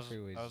 Well,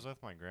 McCaffrey I was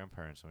with my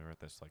grandparents and we were at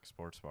this like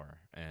sports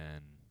bar,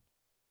 and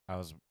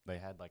they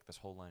had like this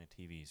whole line of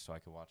TVs, so I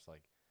could watch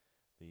like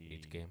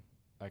each game.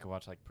 I could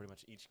watch like pretty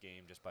much each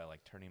game just by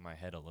like turning my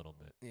head a little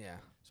bit. Yeah.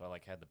 So I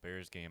like had the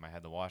Bears game, I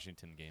had the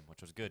Washington game,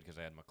 which was good because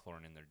I had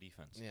McLaurin in their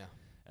defense. Yeah.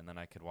 And then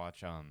I could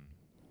watch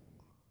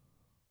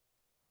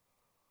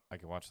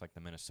like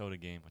the Minnesota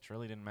game, which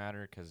really didn't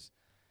matter because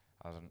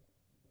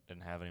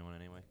didn't have anyone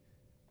anyway.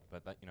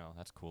 But that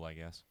that's cool, I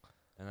guess.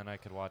 And then I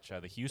could watch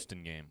the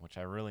Houston game, which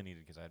I really needed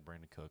because I had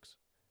Brandon Cooks.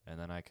 And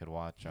then I could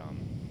watch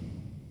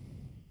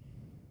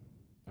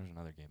there's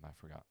another game I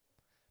forgot.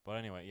 But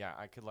anyway, yeah,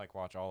 I could like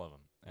watch all of them,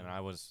 and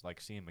I was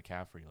like seeing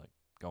McCaffrey like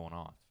going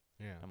off.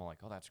 Yeah. I'm like,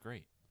 oh, that's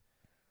great.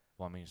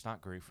 Well, I mean, it's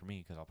not great for me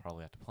because I'll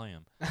probably have to play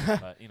him,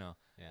 but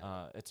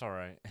Yeah. it's all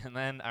right. And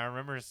then I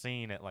remember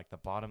seeing it like the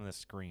bottom of the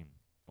screen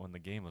when the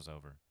game was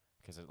over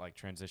because it like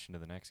transitioned to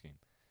the next game.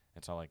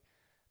 It's all like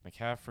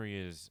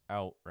McCaffrey is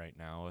out right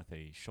now with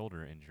a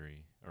shoulder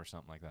injury or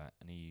something like that,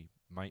 and he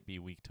might be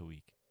week to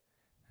week.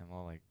 And I'm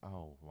all like,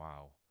 oh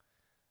wow.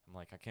 I'm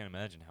like, I can't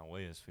imagine how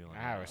Way is feeling.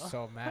 I was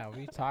so mad. What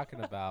are you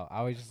talking about?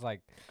 I was just like.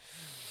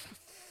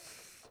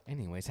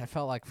 Anyways, I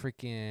felt like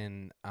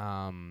freaking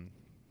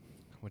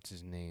what's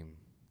his name?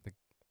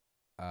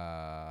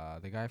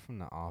 The guy from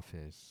The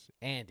Office,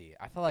 Andy.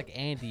 I felt like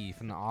Andy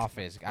from The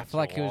Office. I feel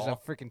like he was a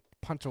freaking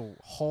punch a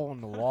hole in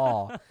the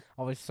wall.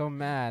 I was so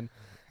mad,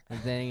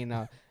 and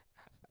then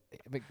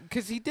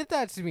because he did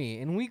that to me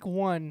in week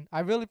 1.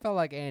 I really felt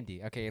like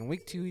Andy. Okay, in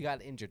week 2 he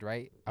got injured.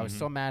 Right, I was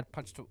so mad.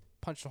 Punched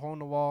a hole in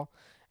the wall.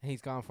 And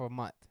he's gone for a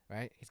month,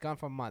 right? He's gone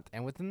for a month.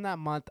 And within that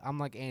month, I'm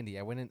like Andy.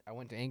 I went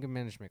to anger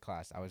management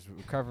class. I was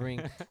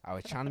recovering. I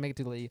was trying to make it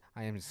to the league.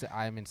 I am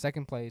in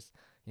second place.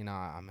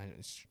 I'm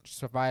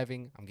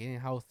surviving. I'm getting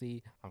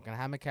healthy. I'm going to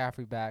have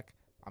McCaffrey back.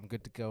 I'm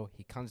good to go.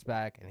 He comes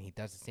back, and he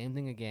does the same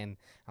thing again.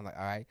 I'm like,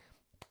 all right.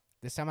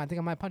 This time I think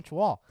I might punch a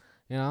wall.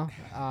 He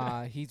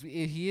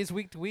is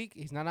week to week.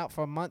 He's not out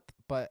for a month,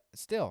 but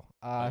still.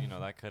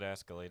 That could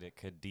escalate. It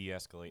could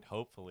de-escalate,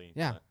 hopefully.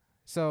 Yeah.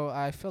 So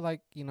I feel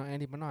like,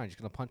 Andy Bernard's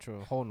going to punch a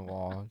hole in the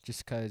wall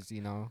just because,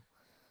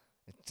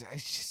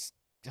 it's just,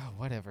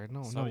 whatever.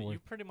 So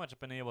you've pretty much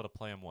been able to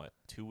play him, what,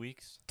 2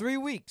 weeks? 3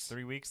 weeks.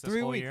 3 weeks this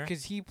whole year?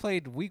 Because he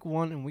played week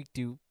 1 and week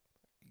 2,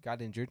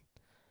 got injured,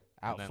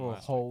 out for a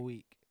whole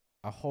week,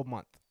 a whole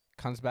month.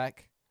 Comes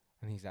back,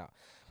 and he's out.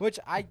 Which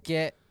I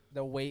get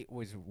the wait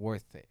was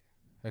worth it.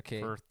 Okay.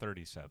 For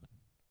 37.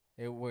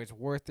 It was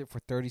worth it for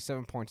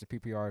 37 points in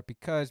PPR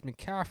because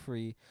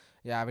McCaffrey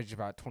averaged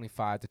about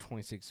 25 to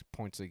 26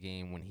 points a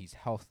game when he's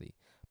healthy.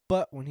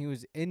 But when he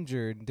was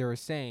injured, they were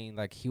saying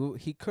like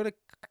he could have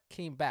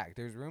came back.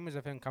 There's rumors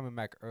of him coming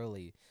back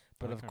early,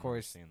 but of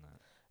course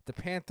the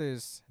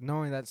Panthers,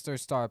 knowing that's their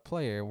star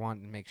player,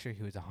 wanted to make sure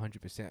he was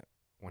 100%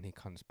 when he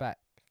comes back.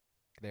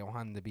 They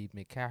want him to be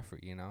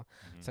McCaffrey,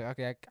 It's like,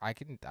 okay, I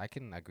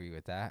can agree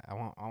with that. I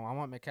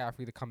want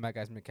McCaffrey to come back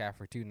as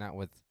McCaffrey too, not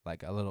with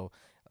like a little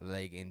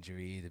leg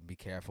injury to be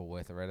careful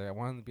with or whatever. I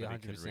want him to be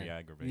 100%.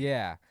 Re-aggravate.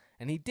 Yeah,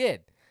 and he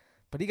did.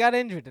 but he got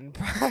injured in the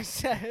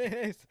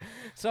process.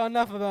 So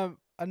enough about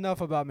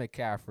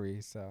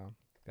McCaffrey. So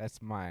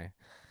that's my.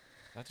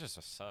 That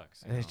just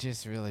sucks. It's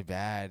just really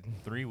bad.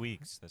 3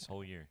 weeks this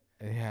whole year.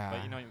 Yeah.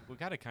 But we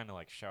got to kind of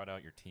like shout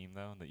out your team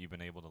though, that you've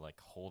been able to like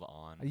hold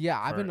on. Yeah,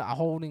 I've been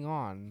holding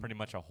on pretty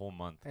much a whole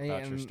month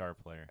without your star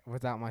player.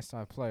 Without my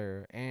star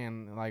player,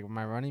 and like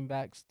my running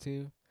backs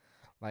too.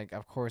 Like,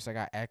 of course, I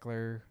got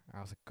Eckler. I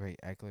was like, great,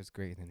 Eckler's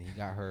great. And then he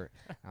got hurt.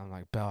 I'm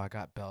like, Bell, I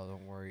got Bell.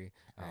 Don't worry.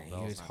 And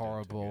he was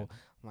horrible.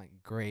 I'm like,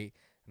 great.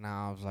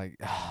 Now I was like,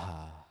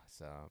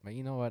 So, but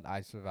you know what?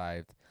 I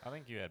survived. I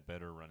think you had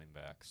better running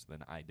backs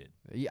than I did.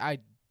 Yeah,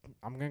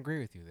 I'm gonna agree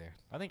with you there.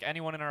 I think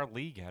anyone in our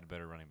league had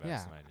better running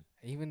backs than I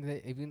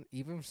did.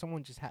 Even if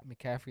someone just had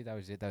McCaffrey, that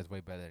was it. That was way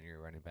better than your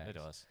running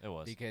backs. It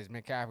was. Because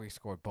McCaffrey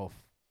scored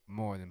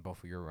more than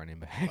both of your running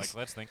backs. Like,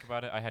 let's think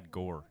about it. I had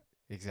Gore.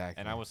 Exactly.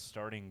 And I was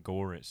starting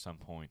Gore at some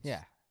point.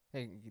 Yeah.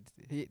 Hey,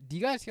 do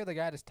you guys hear the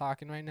guy that's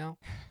talking right now?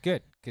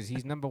 Good, because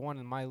he's number 1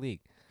 in my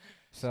league.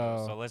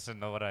 So listen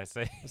to what I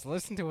say. Just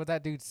listen to what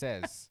that dude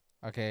says.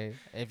 Okay,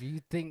 if you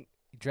think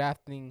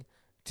drafting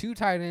 2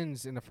 tight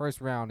ends in the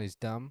first round is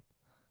dumb,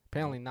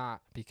 apparently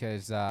not,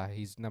 because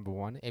he's number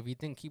 1. If you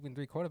think keeping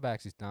 3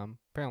 quarterbacks is dumb,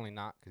 apparently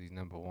not, because he's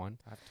number 1.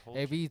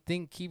 If you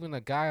think keeping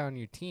a guy on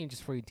your team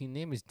just for your team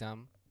name is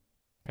dumb,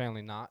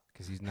 apparently not,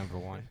 because he's number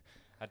 1.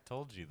 I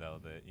told you though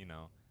that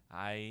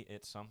I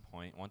at some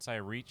point once I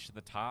reach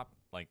the top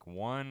like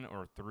 1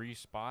 or 3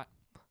 spot.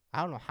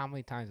 I don't know how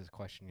many times I've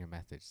questioned your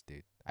methods,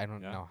 dude. I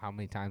don't know how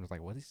many times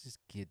like, what is this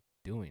kid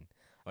doing?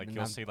 Like,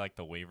 you'll see like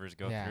the waivers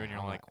go through, and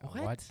you're like,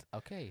 what?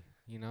 Okay,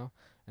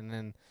 and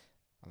then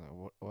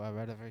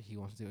whatever he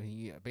wants to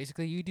do.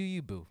 Basically, you do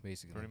you, boo.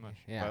 Basically, pretty much.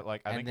 Yeah. But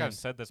like, I think I've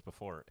said this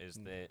before, is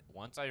that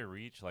once I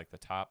reach like the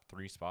top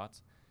 3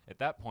 spots, at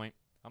that point,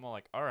 I'm all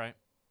like, all right,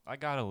 I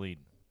got a lead.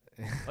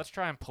 Let's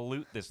try and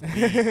pollute this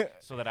league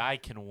so that I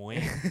can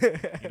win.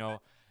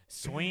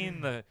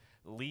 Swing the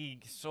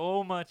league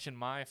so much in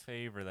my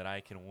favor that I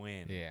can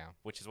win. Yeah.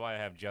 Which is why I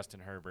have Justin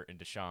Herbert and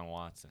Deshaun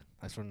Watson.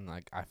 That's when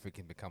like I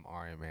freaking become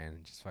Iron Man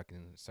and just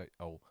fucking start.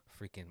 Oh,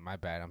 freaking my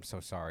bad. I'm so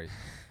sorry.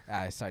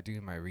 I start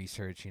doing my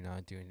research.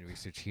 Doing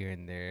research here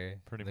and there.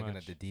 Pretty looking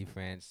much. at the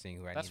defense, seeing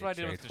who I need to That's what I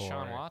did with trade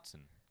Deshaun for.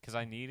 Watson, because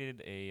I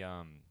needed a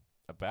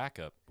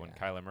backup when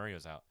Kyler Murray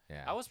was out.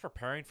 Yeah. I was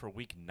preparing for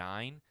week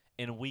 9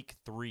 and week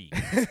 3.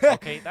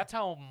 Okay, that's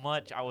how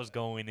much I was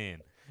going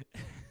in.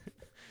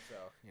 So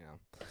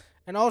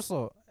and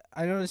also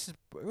I know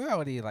we're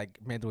already like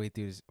midway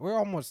through this. We're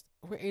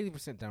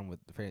 80% done with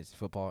the fantasy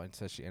football and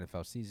such the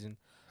NFL season.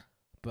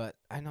 But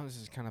I know this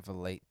is kind of a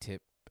late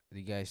tip.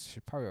 You guys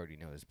should probably already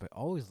know this, but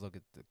always look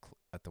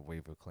at the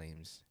waiver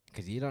claims,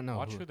 because you don't know.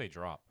 Watch who they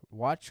drop.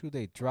 Watch who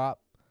they drop.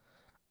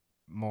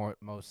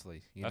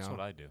 Mostly, That's what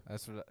I do.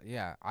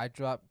 I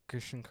dropped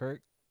Christian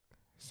Kirk.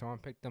 Someone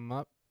picked him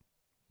up.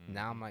 Mm-hmm.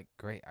 Now I'm like,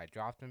 great. I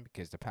dropped him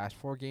because the past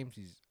 4 games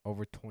he's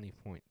over 20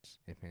 points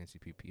in fantasy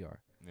PPR.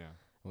 Yeah.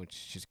 Which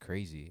is just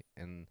crazy,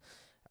 and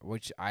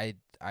which I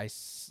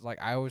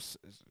was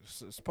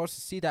supposed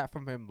to see that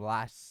from him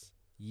last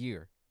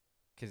year,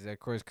 because of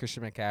course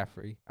Christian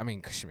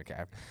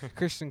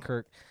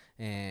Kirk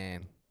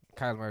and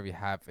Kyler Murray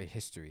have a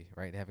history,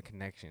 right? They have a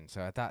connection.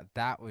 So I thought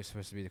that was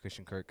supposed to be the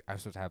Christian Kirk I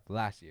was supposed to have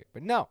last year,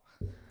 but no,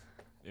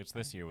 it's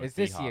this year with it's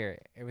this year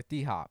with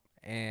D-Hop,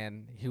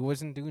 and he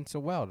wasn't doing so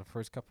well the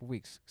first couple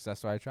weeks, so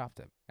that's why I dropped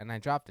him, and I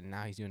dropped him.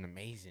 Now he's doing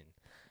amazing.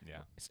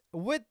 Yeah.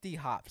 With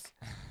D-Hops.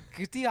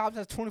 Because D-Hops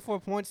has 24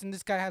 points and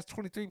this guy has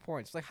 23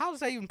 points. Like, how is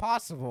that even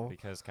possible?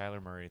 Because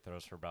Kyler Murray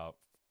throws for about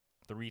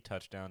 3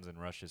 touchdowns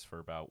and rushes for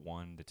about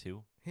 1 to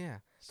 2. Yeah.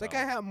 So That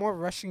guy had more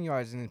rushing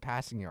yards than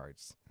passing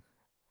yards.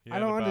 I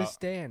don't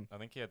understand. I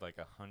think he had like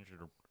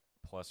 100 or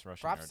plus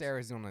rushing Props yards. to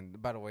Arizona,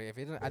 by the way.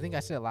 I think I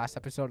said it last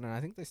episode, and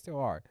I think they still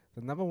are.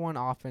 The number 1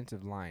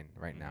 offensive line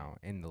right now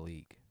in the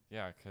league.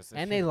 Yeah, because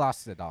they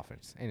lost to the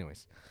Dolphins.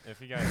 Anyways. If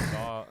you guys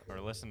saw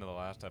or listened to the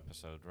last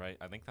episode, right?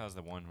 I think that was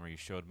the one where you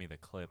showed me the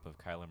clip of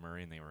Kyler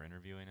Murray and they were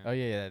interviewing him. Oh,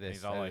 yeah, that is.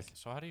 He's all like,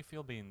 so how do you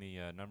feel being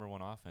the number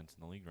 1 offense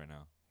in the league right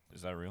now?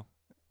 Is that real?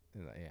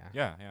 Like,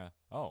 Yeah.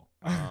 Oh.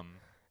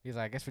 He's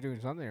like, I guess we're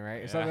doing something, right?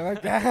 Yeah. Or something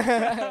like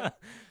that.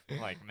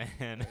 Like,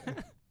 man.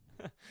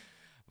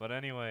 But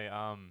anyway,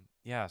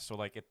 yeah, so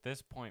like at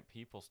this point,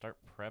 people start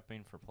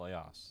prepping for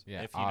playoffs.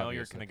 Yeah, if you know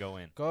you're obviously. going to go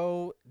in.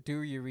 Go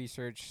do your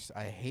research.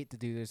 I hate to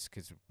do this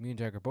because me and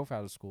Jack are both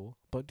out of school,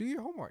 but do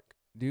your homework.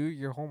 Do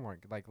your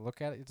homework. Like,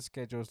 look at the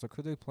schedules, look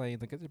who they're playing,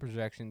 look at the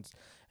projections,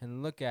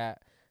 and look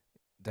at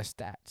the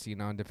stats,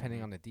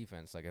 depending on the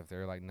defense. Like, if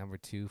they're, like, number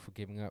 2 for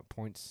giving up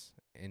points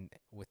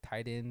with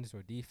tight ends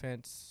or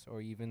defense or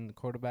even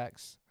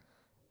quarterbacks.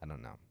 I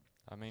don't know.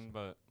 I mean,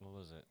 but what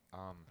was it?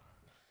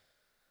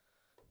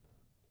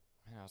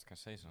 Man, I was going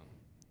to say something.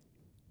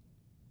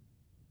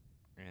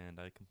 And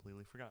I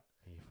completely forgot.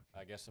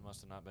 I guess it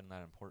must have not been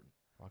that important.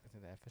 Welcome to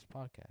the FS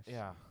Podcast.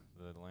 Yeah,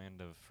 the land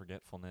of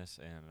forgetfulness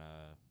and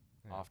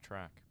off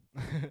track.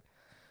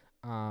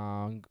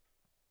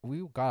 We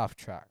got off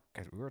track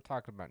because we were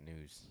talking about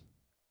news,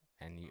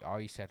 and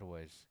all you said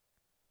was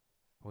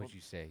What'd Well,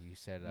 you say? You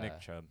said Nick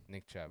Chubb.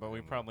 Nick Chubb. But I we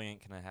remember. probably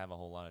ain't gonna have a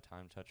whole lot of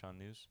time to touch on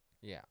news.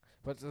 Yeah,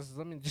 but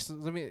let me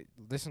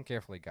listen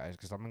carefully, guys,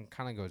 because I'm gonna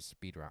kind of go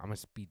speed round. I'm gonna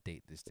speed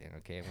date this thing.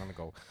 Okay, I'm gonna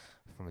go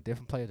from a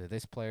different player to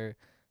this player.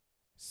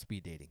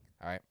 Speed dating.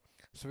 All right.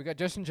 So we got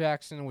Justin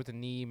Jackson with a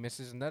knee,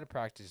 misses another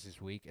practice this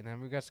week, and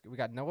then we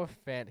got Noah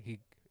Fant.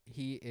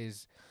 He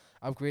is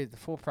upgraded to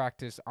full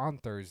practice on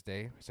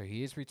Thursday, so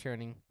he is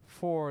returning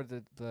for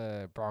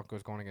the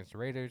Broncos going against the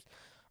Raiders.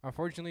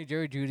 Unfortunately,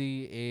 Jerry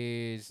Jeudy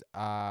is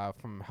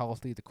from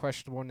healthy to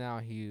questionable now.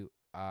 He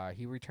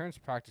returns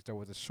to practice though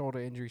with a shoulder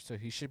injury, so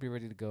he should be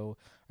ready to go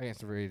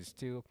against the Raiders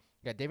too.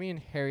 Yeah, Damian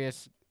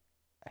Harris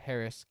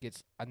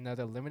gets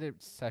another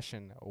limited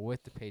session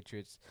with the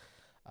Patriots.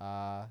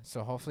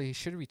 So hopefully he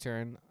should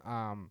return.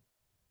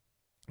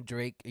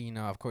 Drake,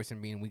 of course,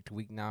 him being week to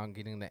week now and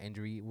getting the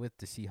injury with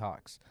the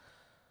Seahawks.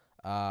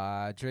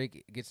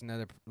 Drake gets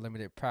another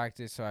limited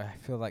practice, so I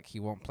feel like he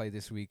won't play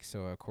this week.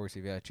 So of course,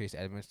 if you got Chase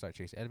Edmonds, start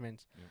Chase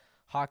Edmonds. Yep.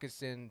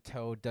 Hawkinson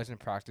toe doesn't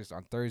practice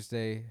on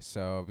Thursday,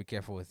 so be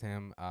careful with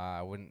him.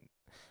 I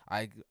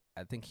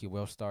think he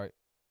will start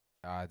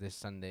this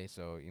Sunday,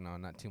 so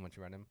not too much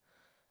around him.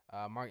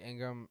 Mark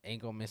Ingram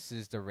ankle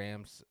misses the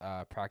Rams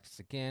practice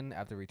again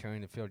after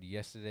returning to the field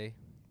yesterday,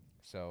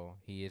 so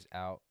he is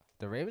out.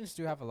 The Ravens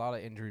do have a lot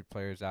of injured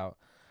players out.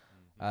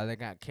 They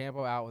got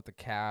Campbell out with the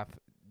calf,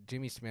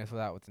 Jimmy Smith was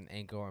out with an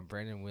ankle, and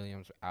Brandon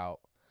Williams out,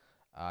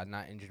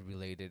 not injured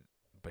related,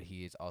 but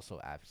he is also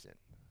absent.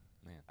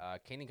 Man,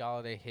 Kenny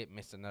Galladay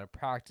missed another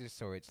practice,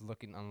 so it's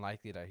looking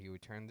unlikely that he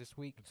returned this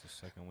week. it's the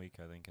second week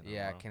I think.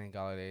 Yeah, Kenny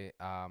Galladay,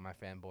 my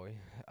fanboy.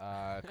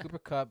 Cooper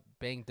Kupp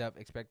banged up,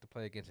 expect to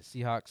play against the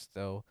Seahawks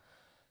though.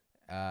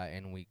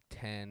 In week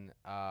 10,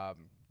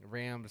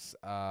 Rams.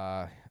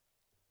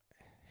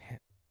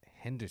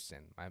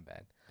 Henderson, my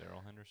bad.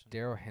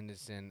 Darrell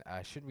Henderson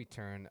should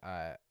return.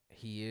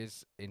 He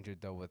is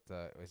injured though with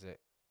is it?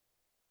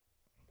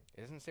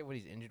 It doesn't say what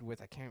he's injured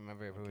with. I can't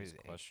remember if it was. He's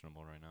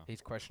questionable right now.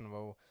 He's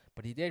questionable,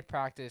 but he did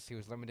practice. He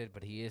was limited,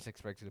 but he is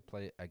expected to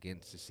play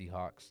against the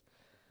Seahawks.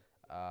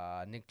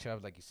 Nick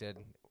Chubb, like you said,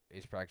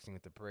 is practicing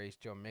with the brace.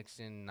 Joe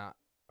Mixon not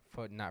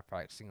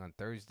practicing on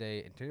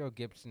Thursday. Antonio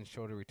Gibson's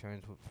shoulder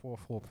returns for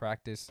full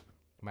practice.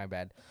 My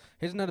bad.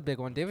 Here's another big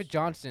one. David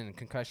Johnson,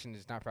 concussion,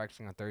 is not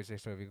practicing on Thursday.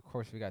 So, of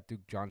course, we got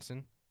Duke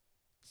Johnson.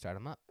 Start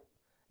him up.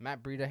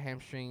 Matt Breida,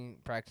 hamstring,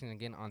 practicing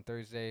again on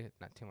Thursday.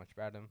 Not too much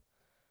about him.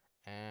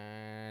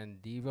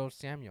 And Devo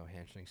Samuel,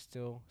 hamstring,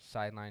 still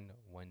sidelined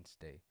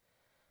Wednesday.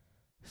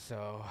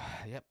 So,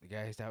 yep,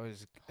 guys, that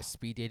was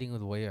speed dating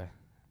with Waya.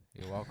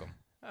 You're welcome.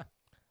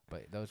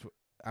 But those were,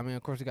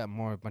 of course, we got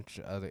a bunch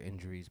of other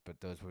injuries,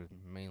 but those were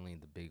mainly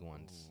the big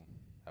ones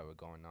that were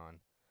going on.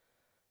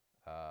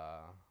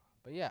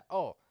 But yeah,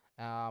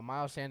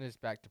 Miles Sanders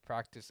back to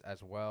practice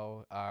as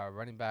well.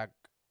 Running back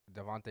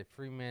Devontae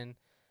Freeman,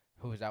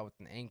 who was out with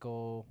an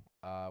ankle,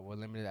 were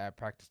limited at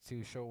practice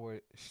too. Oh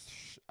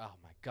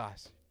my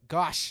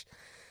gosh.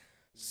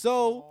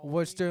 So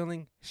was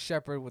Sterling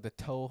Shepard with a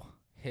toe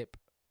hip.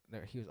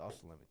 There, he was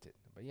also limited.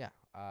 But yeah,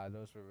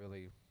 those were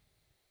really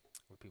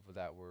people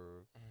that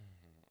were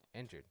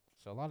injured.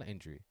 So a lot of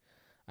injury.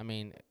 I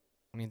mean,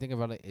 when you think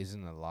about it,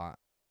 isn't a lot.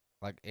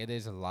 Like, it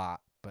is a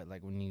lot, but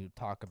like when you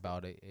talk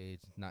about it,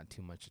 it's not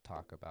too much to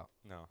talk about.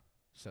 No.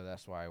 So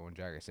that's why when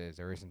Jagger says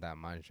there isn't that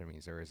much, it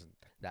means there isn't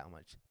that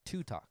much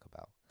to talk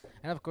about.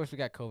 And of course, we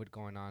got COVID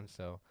going on,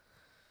 so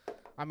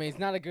I mean, it's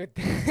not a good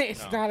thing.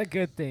 It's not a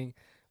good thing,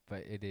 but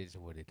it is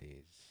what it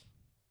is.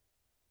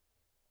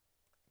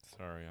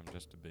 Sorry, I'm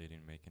just debating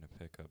making a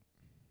pickup.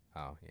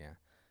 Oh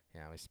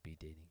yeah, I was speed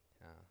dating.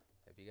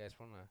 If you guys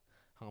wanna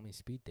help me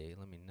speed date,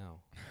 let me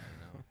know.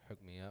 Hook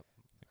me up.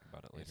 Think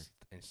about it later.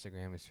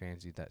 Instagram is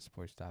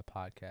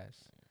fancy.sports.podcast.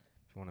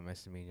 If you want to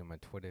message me on my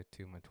Twitter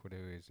too, my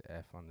Twitter is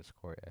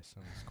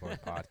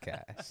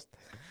F_S_podcast.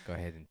 Go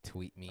ahead and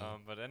tweet me.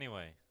 But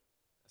anyway,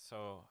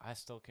 so I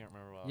still can't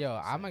remember what.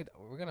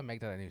 We're gonna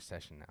make that a new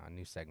session now, a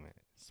new segment.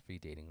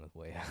 Speed dating with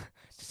Waya.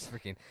 Just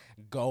freaking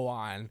go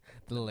on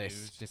the list,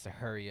 news. just to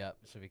hurry up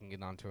so we can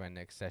get on to our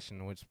next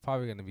session, which is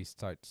probably gonna be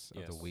starts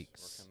of the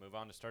weeks. We're gonna move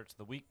on to starts of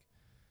the week.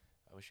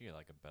 I wish you get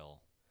like a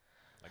bell.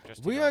 Like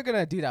just We are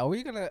gonna do that.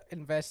 We're gonna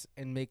invest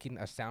in making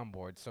a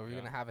soundboard. So we're Yeah.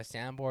 gonna have a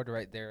soundboard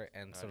right there,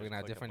 and so we're just gonna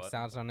have click a different button.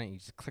 sounds on it. You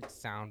just click the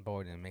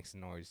soundboard and it makes a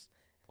noise.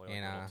 play like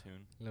and, a little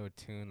tune. Little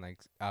tune like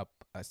up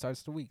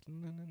starts the week.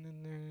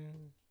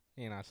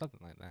 Something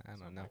like that. I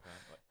don't know. Like that,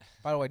 but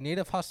By the way,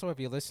 Native Hustle, if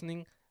you're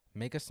listening,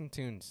 make us some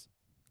tunes.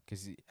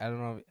 Cause I don't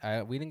know,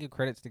 we didn't give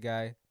credit to the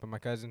guy, but my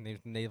cousin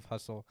Native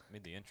Hustle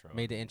made the intro.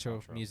 made the intro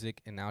outro.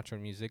 music and outro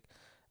music.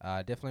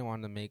 Definitely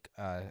wanted to make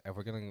if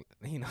we're gonna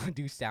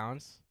do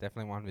sounds,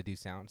 definitely wanted to do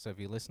sounds. So if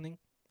you're listening,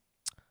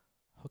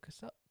 hook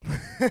us up.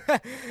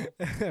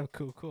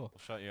 Cool. We'll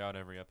shout you out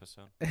every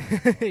episode.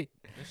 This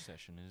This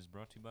session is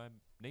brought to you by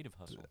Native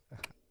Hustle.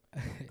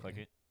 Click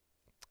it.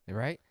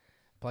 Right?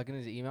 Plug in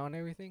his email and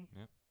everything?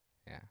 Yep.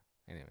 Yeah.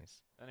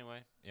 Anyways. Anyway,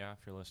 yeah, if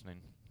you're listening,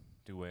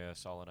 do way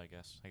solid, I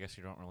guess. I guess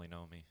you don't really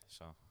know me,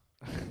 so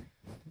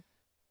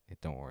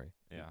Don't worry.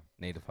 yeah.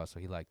 Native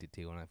Hustle, he liked it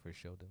too when I first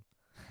showed him.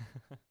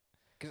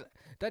 Cause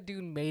that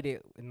dude made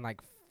it in like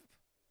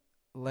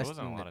It less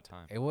wasn't than a lot of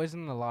time. It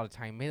wasn't a lot of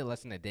time. Made it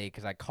less than a day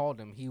because I called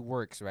him. He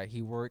works, right?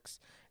 He works,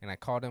 and I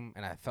called him,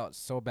 and I felt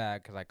so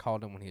bad because I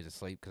called him when he was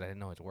asleep because I didn't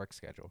know his work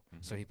schedule.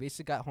 So Mhm. he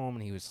basically got home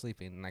and he was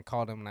sleeping, and I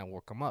called him and I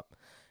woke him up.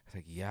 I was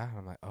like, "Yeah," and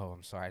I'm like, "Oh,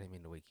 I'm sorry, I didn't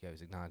mean to wake you up."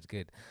 He's like, "No, it's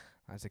good."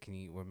 I was like,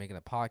 We're making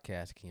a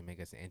podcast. Can you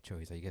make us an intro?"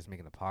 He's like, "You guys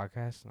making a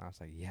podcast?" And I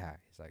was like, "Yeah."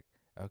 He's like,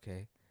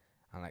 "Okay."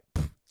 I'm like,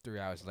 3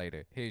 hours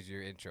later, here's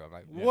your intro. I'm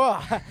like, Yeah.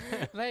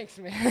 "Whoa, thanks,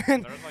 man."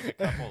 There was like a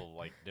couple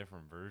like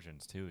different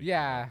versions too. he came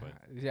Yeah, up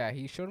with. yeah.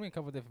 He showed me a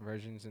couple different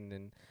versions, and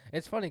then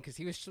it's funny because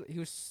he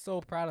was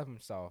so proud of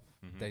himself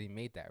Mhm. that he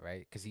made that,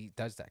 right? Because he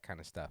does that kind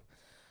of stuff.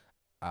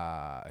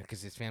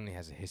 Because his family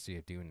has a history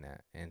of doing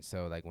that, and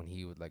so like when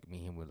he would like me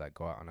and him would like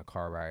go out on a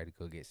car ride,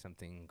 go get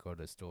something, go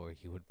to the store,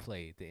 he would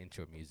play the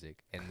intro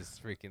music and this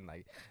freaking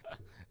like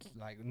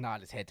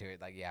nod his head to it,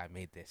 like, yeah, I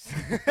made this.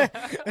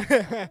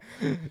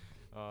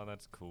 Oh,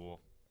 that's cool.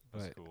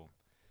 That's But cool.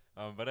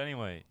 But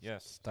anyway,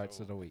 yes. starts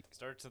so of the week.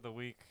 Starts of the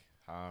week.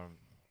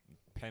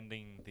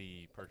 Pending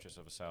the purchase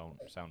of a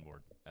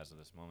soundboard as of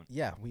this moment.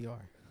 Yeah, we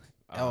are.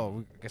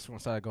 I guess we're gonna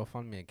start a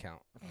GoFundMe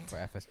account for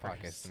FS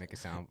Podcast to make a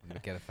sound,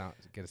 get a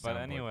soundboard. But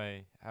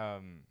anyway,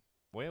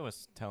 Waya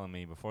was telling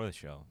me before the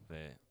show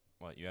that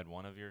you had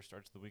one of your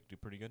starts of the week do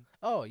pretty good.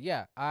 Oh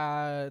yeah.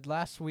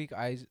 Last week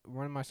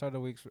one of my start of the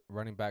week's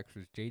running backs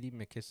was J.D.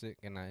 McKissick,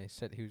 and I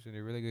said he was gonna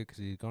be really good because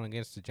he's going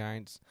against the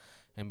Giants.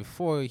 And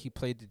before he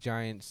played the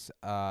Giants,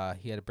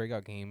 he had a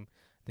breakout game.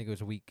 I think it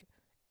was week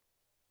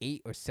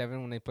 8 or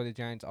 7 when they played the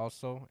Giants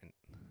also,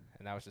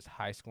 and that was just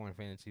high scoring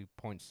fantasy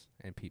points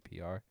and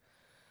PPR.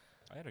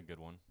 I had a good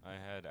one. I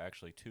had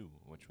actually 2,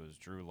 which was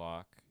Drew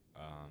Lock,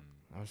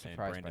 I was and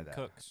surprised Brandon by that.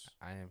 Cooks.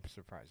 I am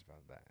surprised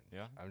about that.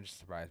 Yeah? I'm just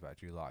surprised by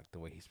Drew Lock, the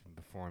way he's been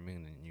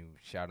performing, and you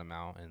shout him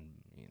out, and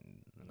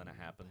then it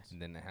happens.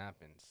 And then it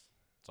happens.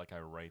 It's like I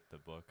write the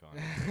book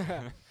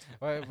on.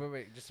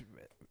 Wait. Just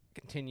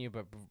continue.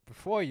 But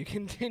before you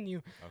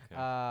continue, Okay.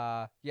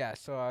 yeah.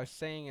 So I was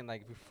saying, and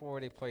like before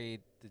they played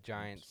the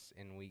Giants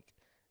in week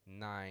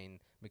 9,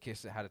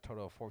 McKissick had a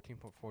total of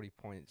 14.40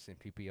 points in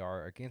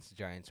PPR against the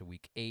Giants in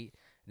week 8.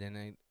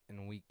 Then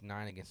in week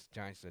 9 against the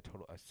Giants, a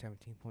total of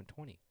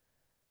 17.20.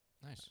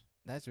 Nice.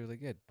 That's really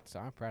good.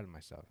 So I'm proud of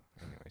myself.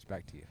 Anyways,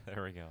 back to you.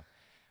 There we go.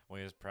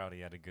 Well, he's proud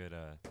he had a good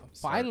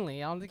start.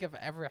 Finally, I don't think I've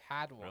ever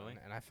had one, Really?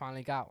 and I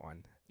finally got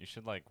one. You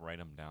should like write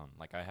them down.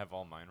 Like I have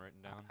all mine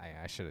written down.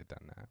 I should have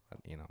done that, but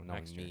knowing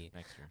Next me, year.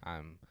 Next year.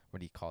 what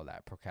do you call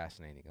that?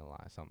 Procrastinating a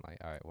lot. So I'm like,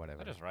 all right,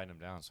 whatever. I just write them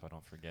down so I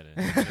don't forget it.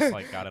 I just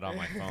like got it on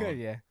my phone.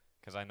 Yeah.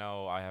 Because I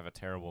know I have a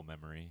terrible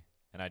memory,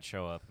 and I'd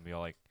show up and be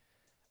all like,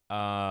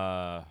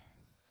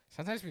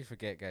 Sometimes we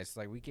forget, guys.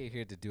 Like we get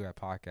here to do our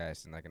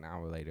podcast, and like an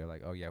hour later,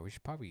 like, oh yeah, we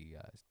should probably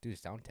do a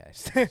sound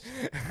test.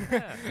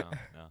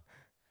 no.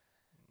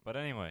 But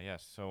anyway,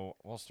 yes. So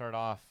we'll start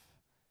off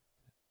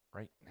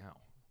right now.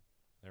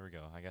 There we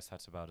go. I guess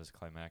that's about as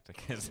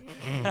climactic as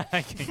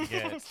I can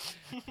get.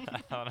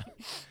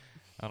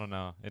 I don't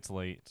know. It's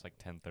late. It's like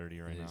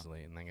 10:30 right now. It is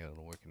late, and I got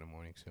to work in the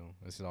morning, so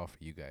this is all for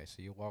you guys.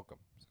 So you're welcome.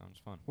 Sounds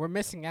fun. We're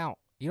missing out.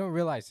 You don't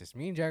realize this.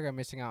 Me and Jagger are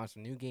missing out on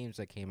some new games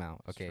that came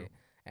out. It's Okay, true.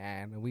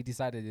 and we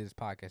decided to do this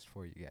podcast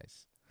for you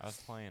guys. I was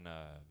playing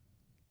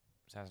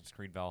Assassin's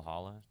Creed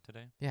Valhalla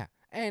today. Yeah,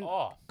 and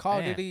Oh, Call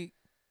of man. Duty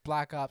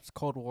Black Ops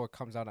Cold War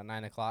comes out at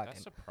 9 o'clock. That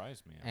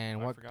surprised me.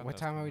 And I what forgot what that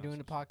was time are coming we out doing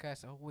the so soon.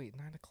 podcast? Oh wait,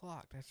 9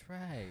 o'clock. That's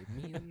right.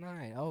 Me at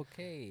 9.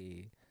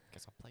 Okay.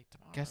 Guess I'll play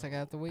tomorrow. Guess I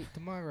got to wait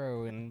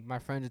tomorrow. And my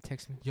friend would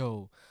text me,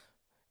 "Yo,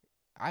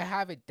 I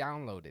have it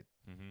downloaded.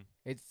 Mm-hmm.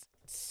 It's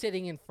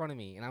sitting in front of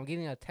me, and I'm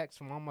getting a text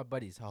from all my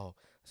buddies. Oh,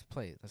 let's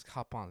play it. Let's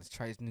hop on. Let's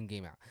try this new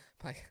game out."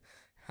 I'm like,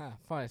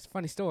 fun. It's a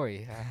funny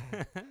story.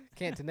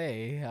 Can't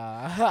today.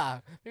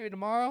 Maybe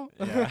tomorrow.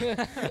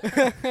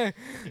 Yeah.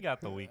 You got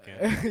the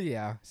weekend.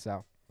 Yeah. So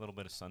A little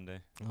bit of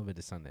Sunday. a little bit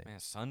of Sunday. Man,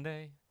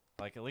 Sunday?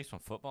 Like, at least when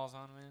football's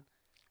on, man,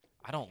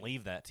 I don't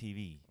leave that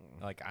TV.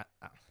 Like,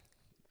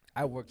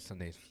 I work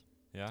Sundays.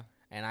 yeah?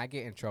 And I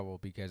get in trouble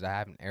because I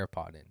have an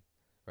AirPod in,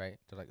 right?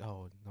 They're like,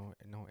 "Oh, no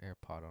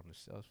AirPod on the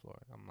sales floor."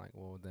 I'm like,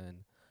 "Well,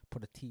 then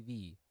put a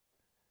TV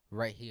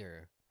right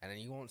here, and then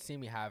you won't see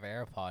me have an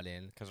AirPod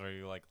in." Because are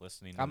you, like,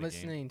 listening to I'm the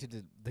listening to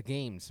the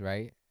games,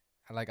 right?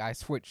 I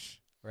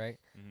switch, right?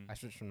 game? I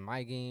switch from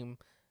my game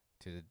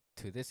to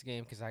this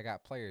game because I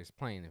got players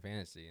playing in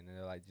fantasy, and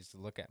they're like, just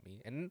look at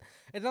me, and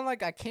it's not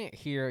like I can't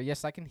hear.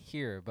 Yes, I can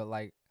hear, but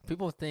like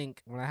people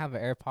think when I have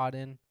an AirPod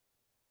in,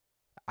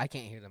 I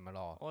can't hear them at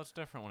all. Well, it's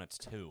different when it's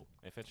 2.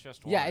 If it's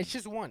just 1. Yeah, it's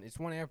just one. It's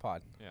one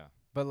AirPod. Yeah.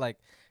 But like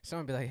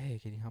someone be like, "Hey,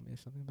 can you help me with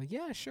something?" I'm like,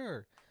 "Yeah,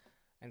 sure."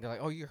 And they're like,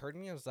 "Oh, you heard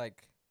me?" I was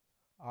like,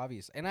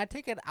 "Obvious." And I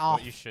take it off.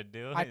 What you should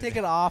do? I take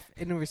it off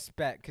in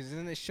respect, because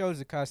then it shows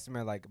the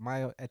customer like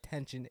my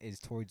attention is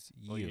towards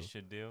you. What you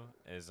should do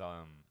is,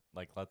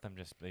 like, let them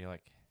just be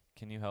like,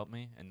 "Can you help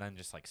me?" And then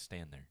just, like,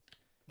 stand there.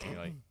 You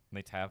like,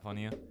 they tap on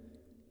you.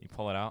 You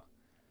pull it out.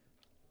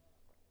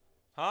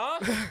 Huh?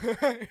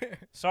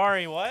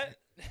 Sorry, what?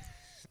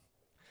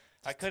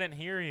 I couldn't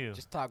hear you.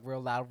 Just talk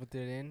real loud with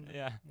it in.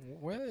 Yeah.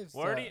 Where is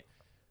Where do you?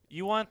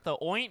 You want the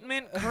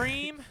ointment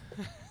cream?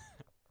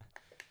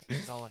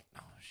 He's all like,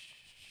 no,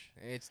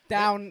 shh. It's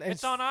down.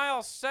 It's on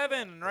aisle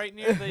 7, right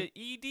near the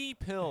ED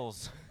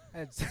pills.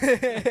 It's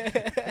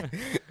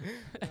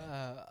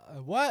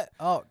what?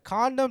 Oh,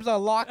 condoms are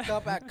locked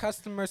up at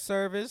customer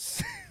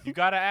service. You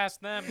gotta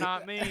ask them,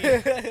 not me.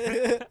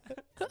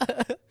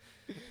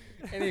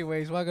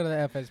 Anyways, welcome to the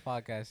FS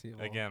podcast.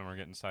 Again, we're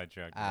getting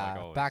sidetracked like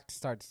always. Back to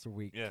start the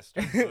week. Yes,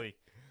 start the week.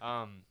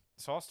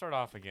 So I'll start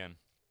off again,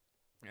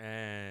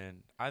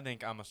 and I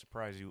think I'm gonna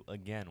surprise you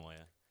again,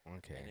 Waya.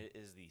 Okay. And it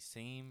is the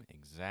same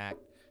exact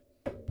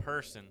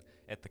person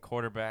at the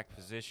quarterback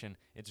position.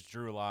 It's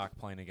Drew Lock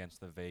playing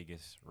against the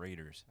Vegas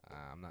Raiders.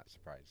 I'm not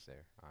surprised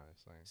there,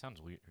 honestly.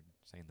 Sounds weird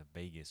saying the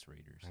Vegas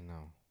Raiders. I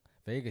know.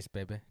 Vegas,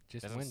 baby.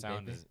 Just Doesn't win,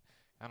 sound baby. as,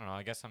 I don't know.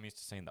 I guess I'm used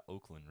to saying the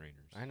Oakland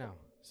Raiders. I know.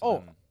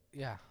 So then,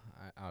 Yeah.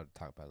 I'll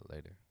talk about it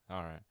later.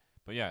 all right.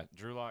 But yeah,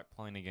 Drew Lock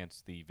playing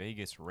against the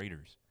Vegas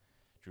Raiders.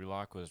 Drew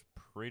Lock was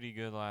pretty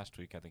good last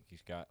week. I think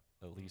he's got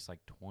at least like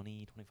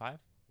 20, 25.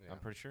 Yeah. I'm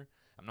pretty sure.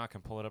 I'm not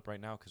going to pull it up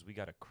right now because we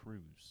got a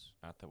cruise.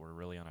 Not that we're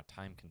really on a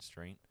time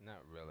constraint.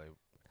 Not really.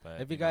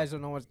 But If you guys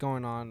don't know what's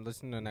going on,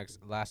 listen to the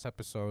last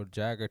episode.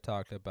 Jagger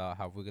talked about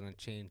how we're going to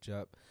change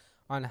up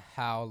on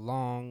how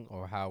long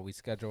or how we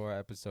schedule our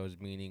episodes,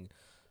 meaning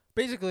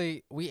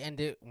basically we end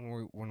it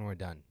when we're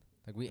done.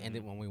 Like we end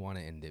it when we want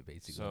to end it,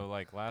 basically. So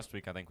like last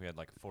week, I think we had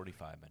like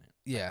 45 minutes.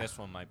 Yeah. Like, this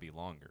one might be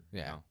longer. Yeah.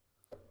 You know?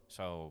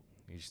 So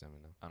You just never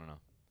know. I don't know.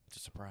 It's a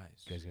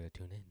surprise. You guys got to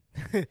tune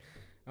in.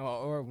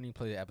 or when you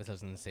play the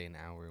episodes and say an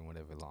hour and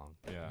whatever long.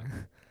 Yeah.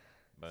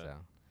 But So.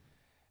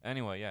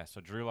 anyway, yeah. So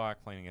Drew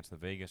Lock playing against the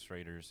Vegas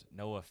Raiders.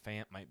 Noah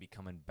Fant might be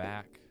coming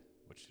back,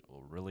 which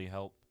will really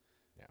help.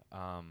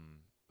 Yeah.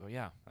 But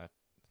yeah, that's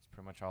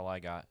pretty much all I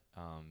got.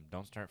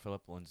 Don't start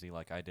Philip Lindsay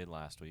like I did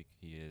last week.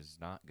 He is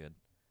not good.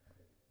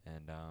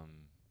 And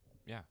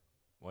yeah.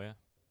 Well, yeah.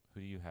 Who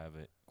do you have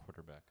at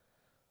quarterback?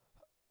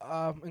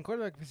 In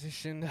quarterback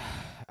position,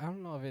 I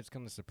don't know if it's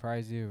gonna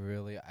surprise you.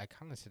 Really, I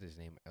kind of said his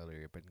name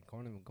earlier, but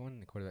going in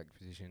the quarterback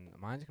position,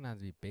 mine's gonna have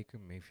to be Baker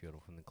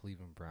Mayfield from the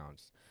Cleveland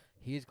Browns.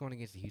 He is going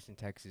against the Houston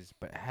Texans,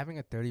 but having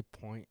a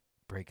 30-point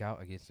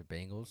breakout against the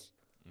Bengals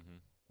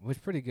was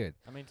pretty good.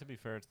 I mean, to be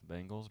fair, it's the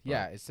Bengals. But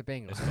Yeah, it's the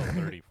Bengals. it's still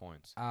 30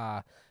 points.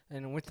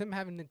 And with him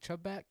having Nick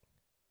Chubb back,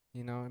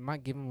 you know, it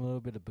might give him a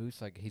little bit of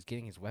boost. Like he's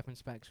getting his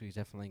weapons back, so he's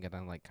definitely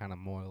gonna like kind of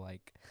more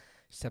like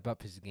step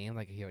up his game,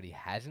 like he already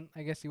hasn't,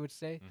 I guess you would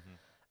say.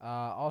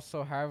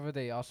 Also, however,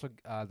 they also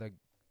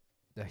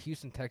the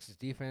Houston Texans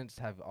defense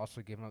have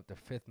also given up the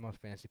 5th most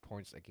fantasy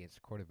points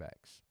against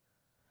quarterbacks.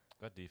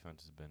 That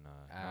defense has been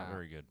not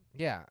very good.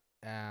 Yeah.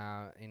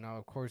 You know,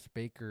 of course,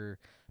 Baker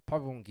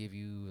probably won't give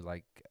you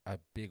like a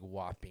big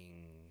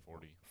whopping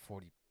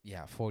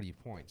 40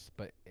 points.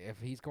 But if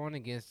he's going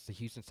against the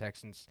Houston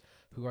Texans,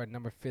 who are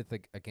number 5th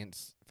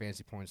against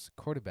fantasy points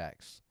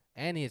quarterbacks,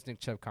 and he has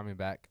Nick Chubb coming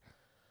back,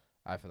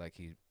 I feel like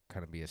he'd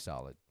kind of be a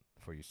solid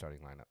for your starting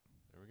lineup.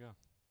 There we go.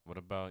 What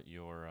about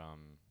your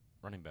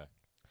running back?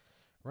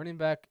 Running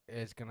back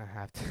is going to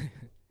have to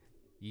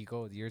you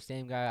go with your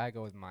same guy, I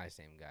go with my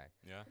same guy.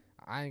 Yeah?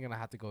 I'm going to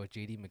have to go with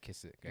J.D.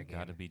 McKissick You again.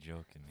 gotta be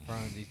joking me.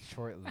 From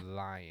Detroit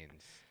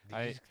Lions.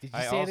 Did you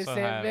I say the also same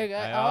have, thing?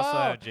 I also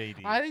have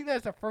JD. I think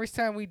that's the first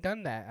time we've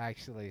done that,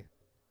 actually.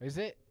 Is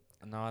it?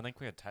 No, I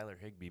think we had Tyler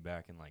Higbee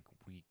back in like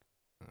week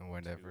 2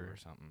 Whatever. or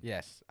something.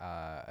 Yes.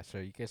 So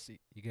you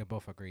can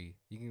both agree.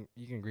 You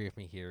can agree with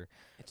me here.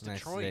 It's when I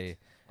Detroit. say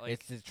Like,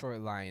 it's the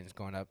Detroit Lions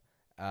going up.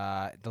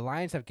 The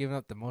Lions have given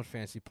up the most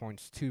fantasy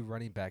points to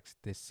running backs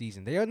this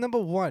season. They are number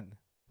 1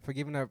 for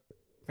giving up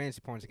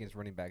fantasy points against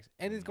running backs,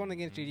 and it's going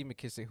against J.D.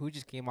 McKissick, who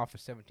just came off of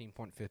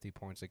 17.50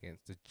 points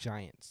against the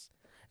Giants.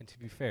 And to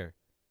be fair,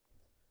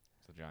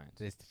 it's the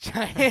Giants. it's the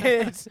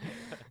Giants.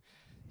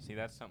 See,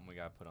 that's something we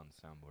gotta put on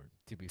the soundboard.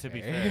 To be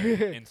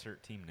fair,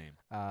 insert team name.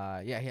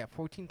 Yeah, he had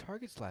 14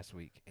 targets last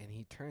week, and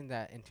he turned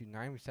that into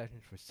 9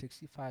 receptions for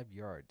 65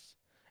 yards.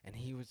 And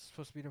he was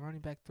supposed to be the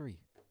running back 3.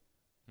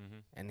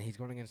 And he's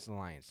going against the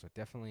Lions, so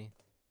definitely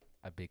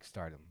a big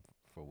stardom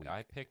for week.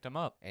 I picked him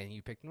up. And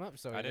you picked him up,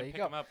 so I there didn't you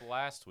pick go. him up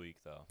last week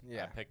though.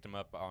 Yeah. I picked him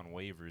up on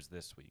waivers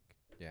this week.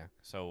 Yeah.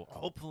 So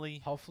hopefully,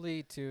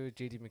 to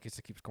J.D.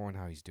 McKissick keeps going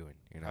how he's doing.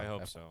 You know, I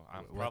hope so.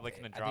 I'm probably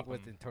gonna drop I think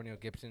with him. Antonio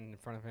Gibson in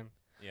front of him.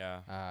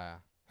 Yeah.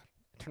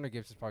 Antonio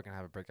Gibson's probably gonna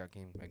have a breakout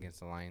game against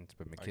the Lions,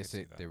 but can see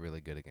McKissick that. they're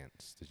really good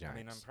against the Giants. I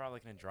mean, I'm probably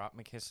gonna drop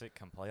McKissick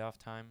come playoff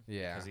time.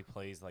 Yeah. Because he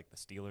plays like the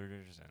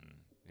Steelers and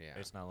Yeah.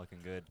 it's not looking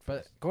good.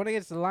 But going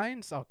against the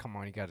Lions, oh come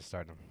on, you got to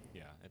start him.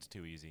 Yeah, it's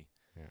too easy.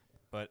 Yeah.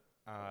 But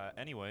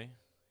anyway,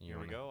 here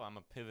we go. I'm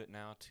gonna pivot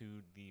now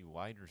to the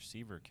wide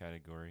receiver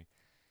category,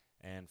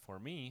 and for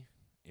me,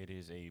 it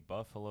is a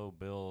Buffalo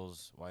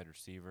Bills wide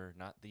receiver,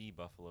 not the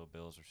Buffalo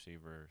Bills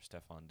receiver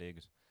Stephon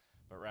Diggs,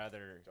 but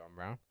rather John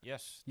Brown.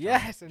 yes,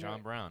 Yes,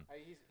 John Brown.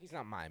 He's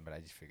not mine, but I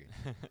just figured.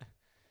 Could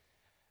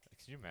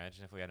you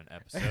imagine if we had an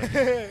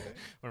episode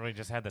where we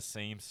just had the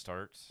same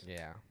starts?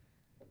 Yeah.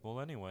 Well,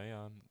 anyway,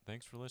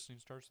 thanks for listening.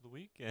 Starts of the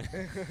week.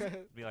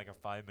 It'd be like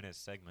a 5-minute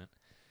segment.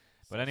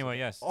 But anyway,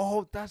 yes.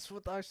 Oh, that's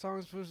what our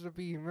song's supposed to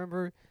be.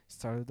 Remember,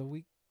 start of the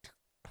week.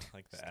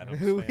 like the Stan Addams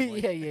who?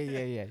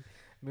 family. Yeah.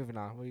 Moving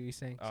on. What were you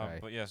saying? Sorry.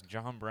 But yes,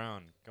 John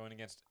Brown going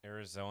against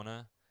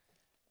Arizona.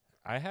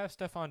 I have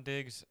Stephon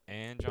Diggs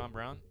and John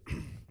Brown,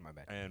 My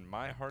bad. and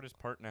my hardest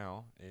part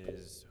now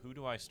is who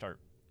do I start?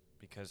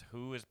 Because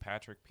who is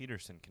Patrick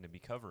Peterson going to be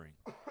covering?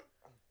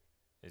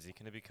 Is he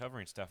going to be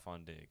covering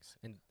Stephon Diggs?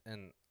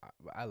 And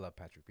I love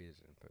Patrick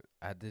Peterson, but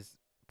at this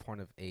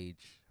point of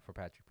age for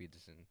Patrick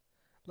Peterson,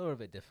 a little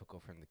bit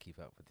difficult for him to keep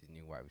up with the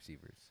new wide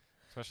receivers.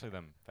 Especially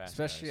them fast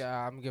Especially,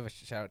 guys. I'm gonna give a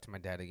shout out to my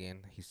dad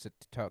again. He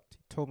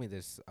told me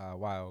this a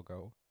while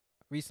ago,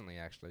 recently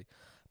actually,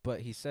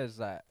 but he says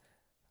that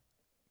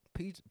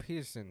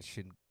Peterson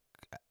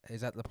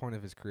is at the point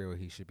of his career where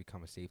he should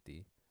become a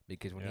safety,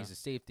 because when Yeah. he's a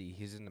safety,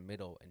 he's in the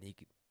middle, and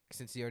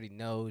since he already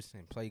knows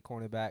and play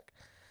cornerback,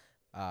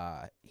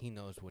 he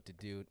knows what to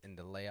do in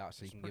the layout,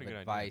 so It's he a can give pretty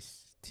good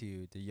advice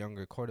to the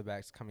younger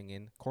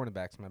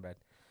cornerbacks, my bad.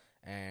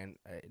 And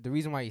the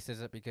reason why he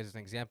says it, because an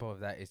example of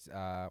that is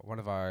one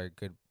of our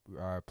good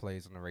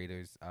players on the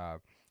Raiders,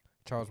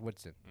 Charles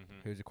Woodson.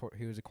 Mm-hmm.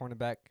 He was a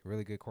cornerback,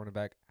 really good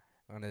cornerback.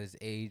 When his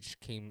age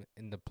came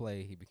into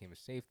play, he became a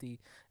safety,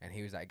 and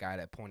he was that guy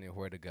that pointed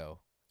where to go,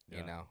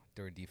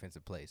 during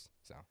defensive plays.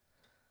 So,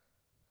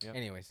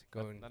 anyways,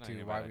 going that ain't to a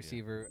bad wide idea.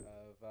 receiver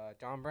of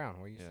John Brown.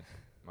 What are you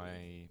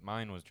Yeah.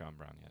 Mine was John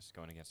Brown, yes,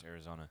 going against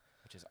Arizona,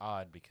 which is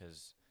odd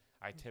because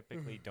I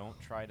typically don't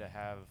try to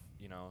have,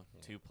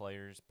 two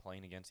players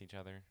playing against each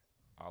other,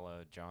 a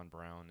la John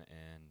Brown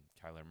and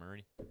Kyler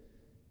Murray.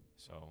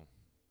 So,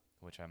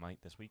 which I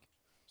might this week.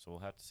 So we'll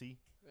have to see.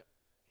 Yeah.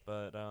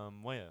 But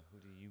Waya, who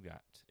do you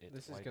got?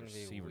 This is wide gonna be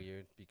receiver.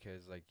 weird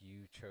because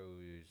you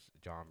chose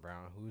John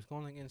Brown, who's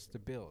going against the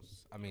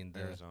Bills. I mean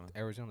the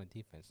Arizona.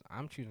 defense.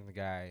 I'm choosing the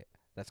guy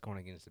that's going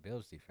against the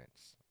Bills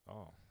defense.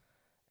 Oh.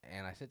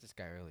 And I said this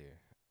guy earlier.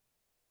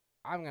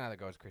 I'm gonna have to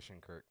go with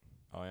Christian Kirk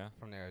Oh yeah.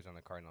 from the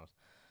Arizona Cardinals.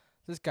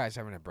 This guy's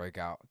having a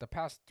breakout. The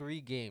past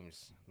 3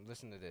 games,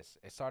 listen to this.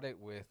 It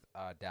started with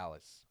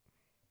Dallas.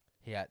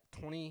 He had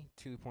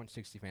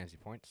 22.60 fantasy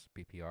points,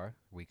 PPR,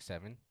 week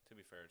 7. To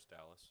be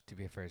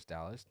fair, it's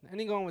Dallas. And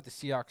then going with the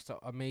Seahawks, the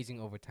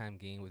amazing overtime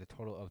game with a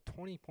total of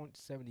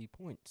 20.70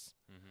 points.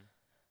 Mm-hmm.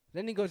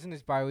 Then he goes in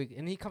his bye week,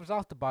 and he comes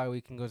off the bye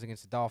week and goes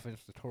against the Dolphins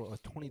with a total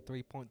of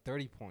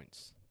 23.30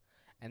 points.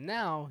 And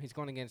now he's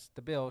going against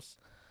the Bills.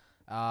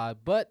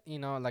 But,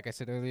 like I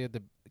said earlier,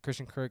 the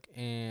Christian Kirk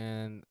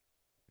and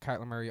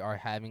Kyler Murray are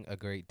having a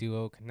great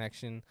duo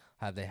connection,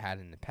 have they had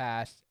in the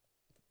past.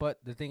 But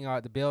the thing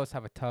the Bills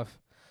have a tough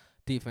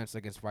defense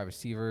against wide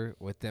receiver,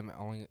 with them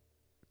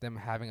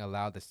having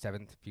allowed the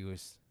 7th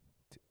fewest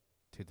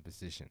to the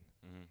position.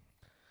 Mm-hmm.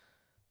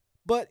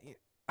 But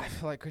I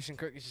feel like Christian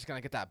Kirk is just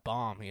gonna get that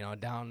bomb,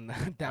 down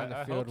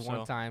the field hope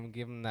one so. time,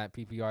 give him that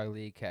PPR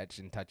league catch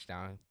and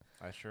touchdown.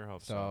 I sure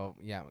hope So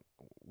yeah,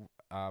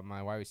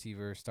 my wide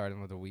receiver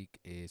starting of the week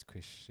is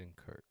Christian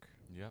Kirk.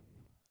 Yep.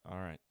 All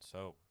right.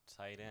 So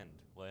tight end,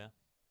 Waya.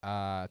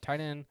 Tight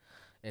end,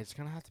 it's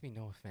gonna have to be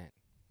Noah Fant.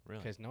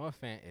 Really? Because Noah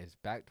Fant is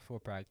back to full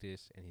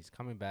practice, and he's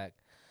coming back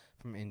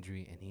from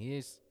injury, and he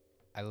is.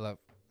 Hold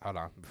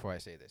on, before I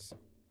say this.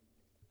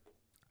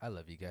 I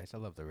love you guys. I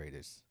love the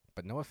Raiders.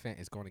 But Noah Fant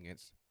is going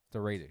against the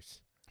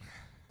Raiders.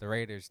 The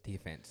Raiders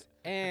defense.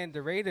 And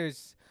the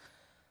Raiders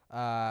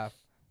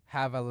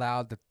have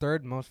allowed the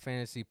 3rd most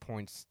fantasy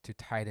points to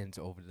tight ends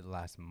over the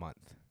last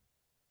month.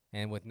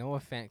 And with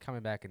Noah Fant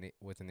coming back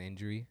with an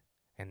injury,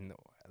 and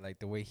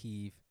the way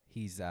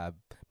he's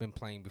been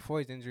playing before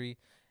his injury,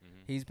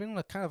 he's been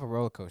kind of a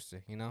roller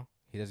coaster,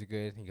 He does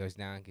good, he goes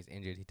down, gets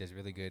injured, he does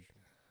really good.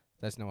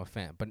 That's Noah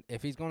Fant. But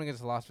if he's going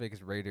against the Las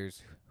Vegas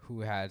Raiders,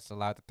 who has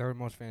allowed the 3rd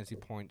most fantasy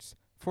points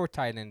for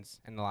tight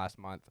ends in the last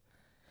month,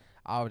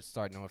 I would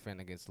start Noah Fant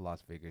against the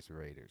Las Vegas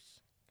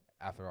Raiders.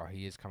 After all,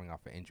 he is coming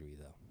off an injury,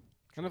 though.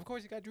 And, of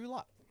course, you got Drew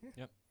Lock.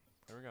 Yep.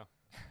 There we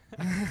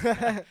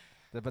go.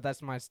 But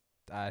that's my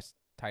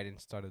tight end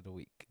start of the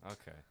week.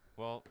 Okay.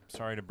 Well,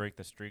 sorry to break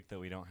the streak that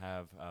we don't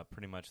have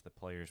pretty much the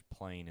players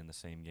playing in the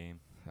same game.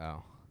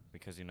 Oh.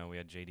 Because, we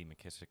had J.D.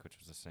 McKissick, which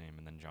was the same,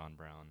 and then John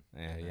Brown.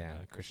 Yeah,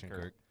 Christian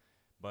Kirk.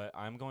 But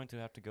I'm going to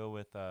have to go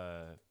with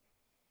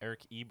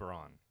Eric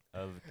Ebron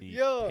of the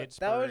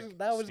Pittsburgh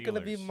that was gonna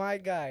be Steelers. my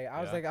guy.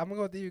 I was Yeah. like, I'm gonna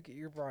go with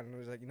Ebron, and I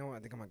was like, you know what? I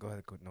think I'm gonna go ahead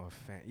and go with Noah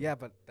Fant. Yeah,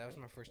 but that was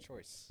my first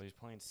choice. So he's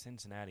playing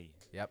Cincinnati.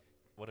 Yep.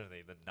 What are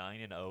they? The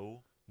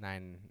 9-0?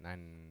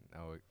 9.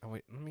 Oh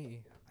wait, let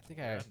me. I think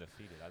They're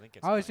undefeated. I think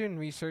it's. I was doing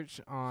research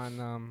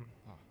on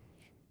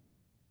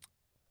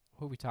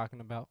who are we talking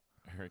about?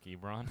 Eric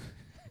Ebron.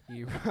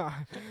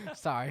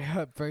 Sorry,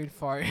 brain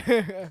fart.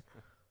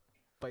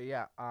 But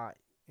yeah,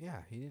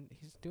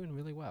 he's doing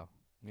really well.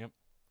 Yep.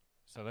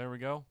 So there we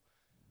go.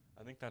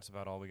 I think that's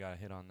about all we got to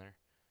hit on there.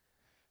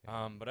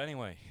 But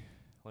anyway,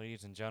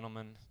 ladies and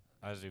gentlemen,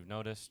 as you've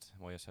noticed,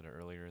 Waya said it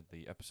earlier,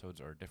 the episodes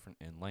are different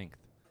in length.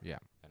 Yeah.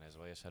 And as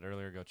Waya said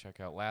earlier, go check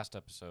out last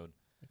episode.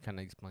 It kind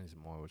of explains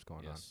more what's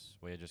going on. Yes.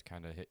 Waya just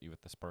kind of hit you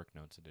with the Spark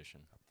Notes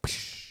edition.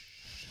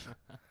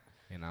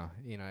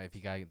 If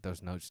you got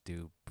those notes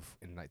due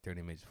in like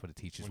 30 minutes before the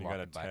teacher's when you got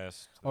walking a by,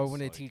 test, or it's when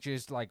the like,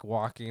 teacher's like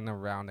walking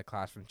around the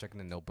classroom checking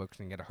the notebooks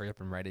and you gotta hurry up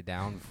and write it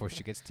down before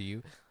she gets to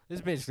you. This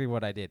is basically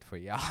what I did for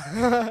y'all.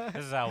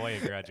 this is how way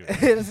you graduate.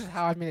 This is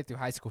how I made it through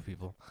high school,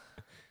 people.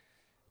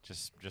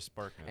 Just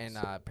spark notes.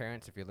 And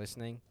parents, if you're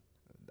listening,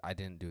 I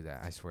didn't do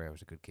that. I swear I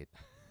was a good kid.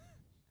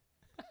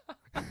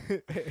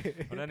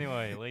 But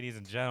anyway, ladies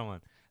and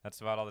gentlemen,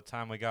 that's about all the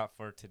time we got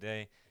for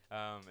today.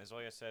 As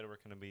Oya said, we're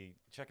going to be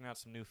checking out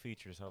some new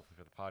features, hopefully,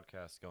 for the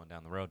podcast going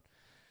down the road.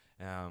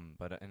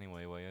 But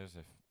anyway, Wayas,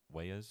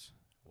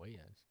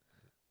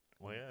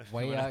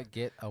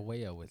 get a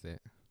waya with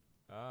it.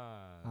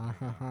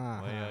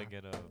 Waya,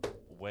 get a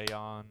way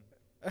on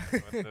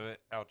with the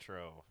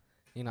outro.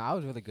 I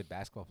was a really good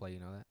basketball player. You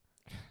know that?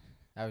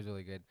 I was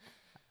really good.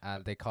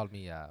 They called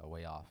me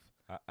way off.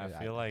 I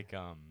feel like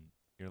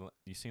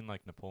you seem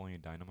like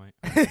Napoleon Dynamite.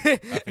 I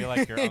feel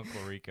like you're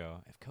Uncle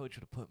Rico. If Coach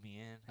would have put me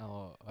in,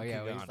 Oh we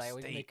yeah, could go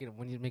on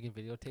when he's making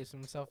videotapes of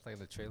himself, like in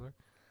the trailer.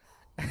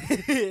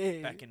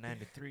 back in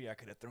 '93, I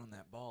could have thrown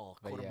that ball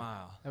a quarter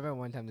mile. I remember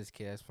one time this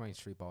kid, I was playing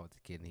street ball with the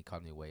kid, and he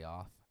called me way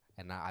off,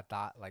 and I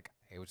thought like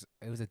it was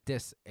a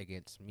diss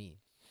against me,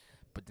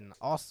 but then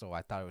also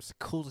I thought it was the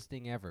coolest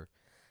thing ever,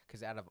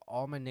 because out of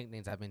all my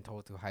nicknames I've been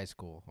told through high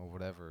school or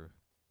whatever,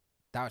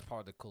 that was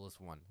probably the coolest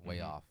one,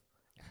 way off.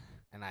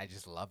 And I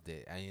just loved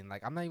it. I mean,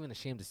 like, I'm not even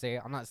ashamed to say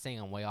it. I'm not saying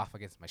I'm way off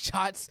against my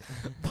shots,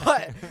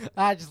 but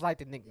I just like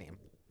the nickname.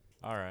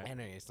 All right.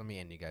 Anyways, let me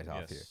end you guys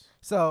off here.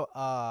 So,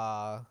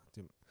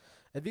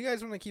 if you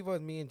guys want to keep up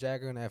with me and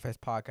Jagger and the FS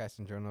Podcast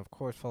in general, of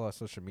course, follow our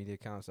social media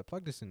accounts. I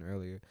plugged this in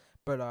earlier,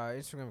 but our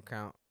Instagram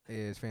account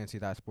is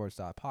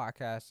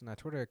fantasy.sports.podcast, and our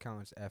Twitter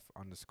account is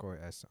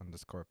F_S_podcast.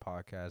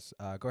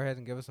 Go ahead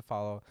and give us a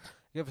follow,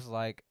 give us a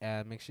like,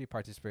 and make sure you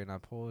participate in our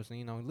polls.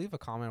 And, leave a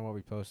comment on what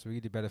we post so we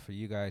can do better for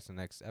you guys in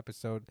the next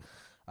episode.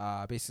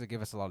 Basically,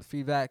 give us a lot of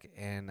feedback.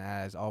 And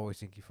as always,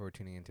 thank you for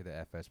tuning into the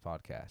FS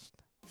Podcast.